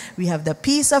 Amen? We have the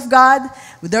peace of God.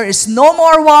 There is no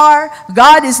more war.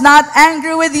 God is not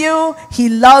angry with you. He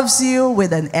loves you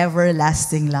with an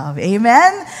everlasting love.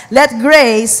 Amen? Let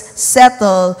grace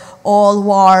settle all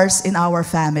wars in our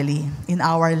family, in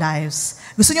our lives.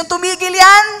 Gusto niyong tumigil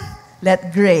yan?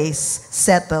 Let grace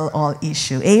settle all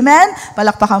issue. Amen?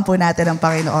 Palakpakan po natin ang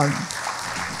Panginoon.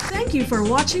 Thank you for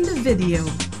watching the video.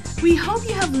 We hope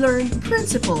you have learned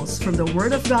principles from the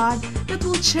Word of God that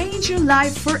will change your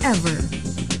life forever.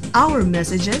 Our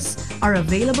messages are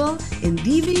available in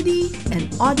DVD and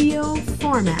audio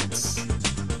formats.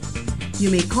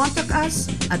 You may contact us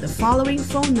at the following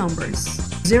phone numbers: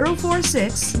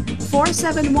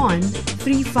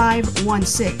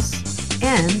 046-471-3516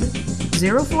 and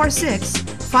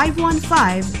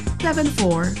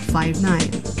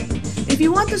 046-515-7459. If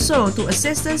you want to sow to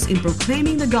assist us in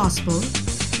proclaiming the gospel,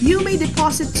 you may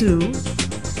deposit to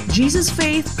Jesus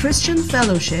Faith Christian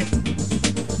Fellowship,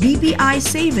 BPI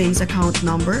Savings Account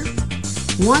Number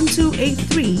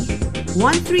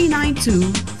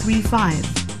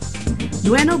 1283-139235,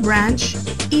 Nueno Branch,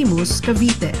 Imus,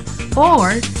 Cavite.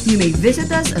 Or you may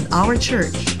visit us at our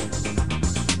church,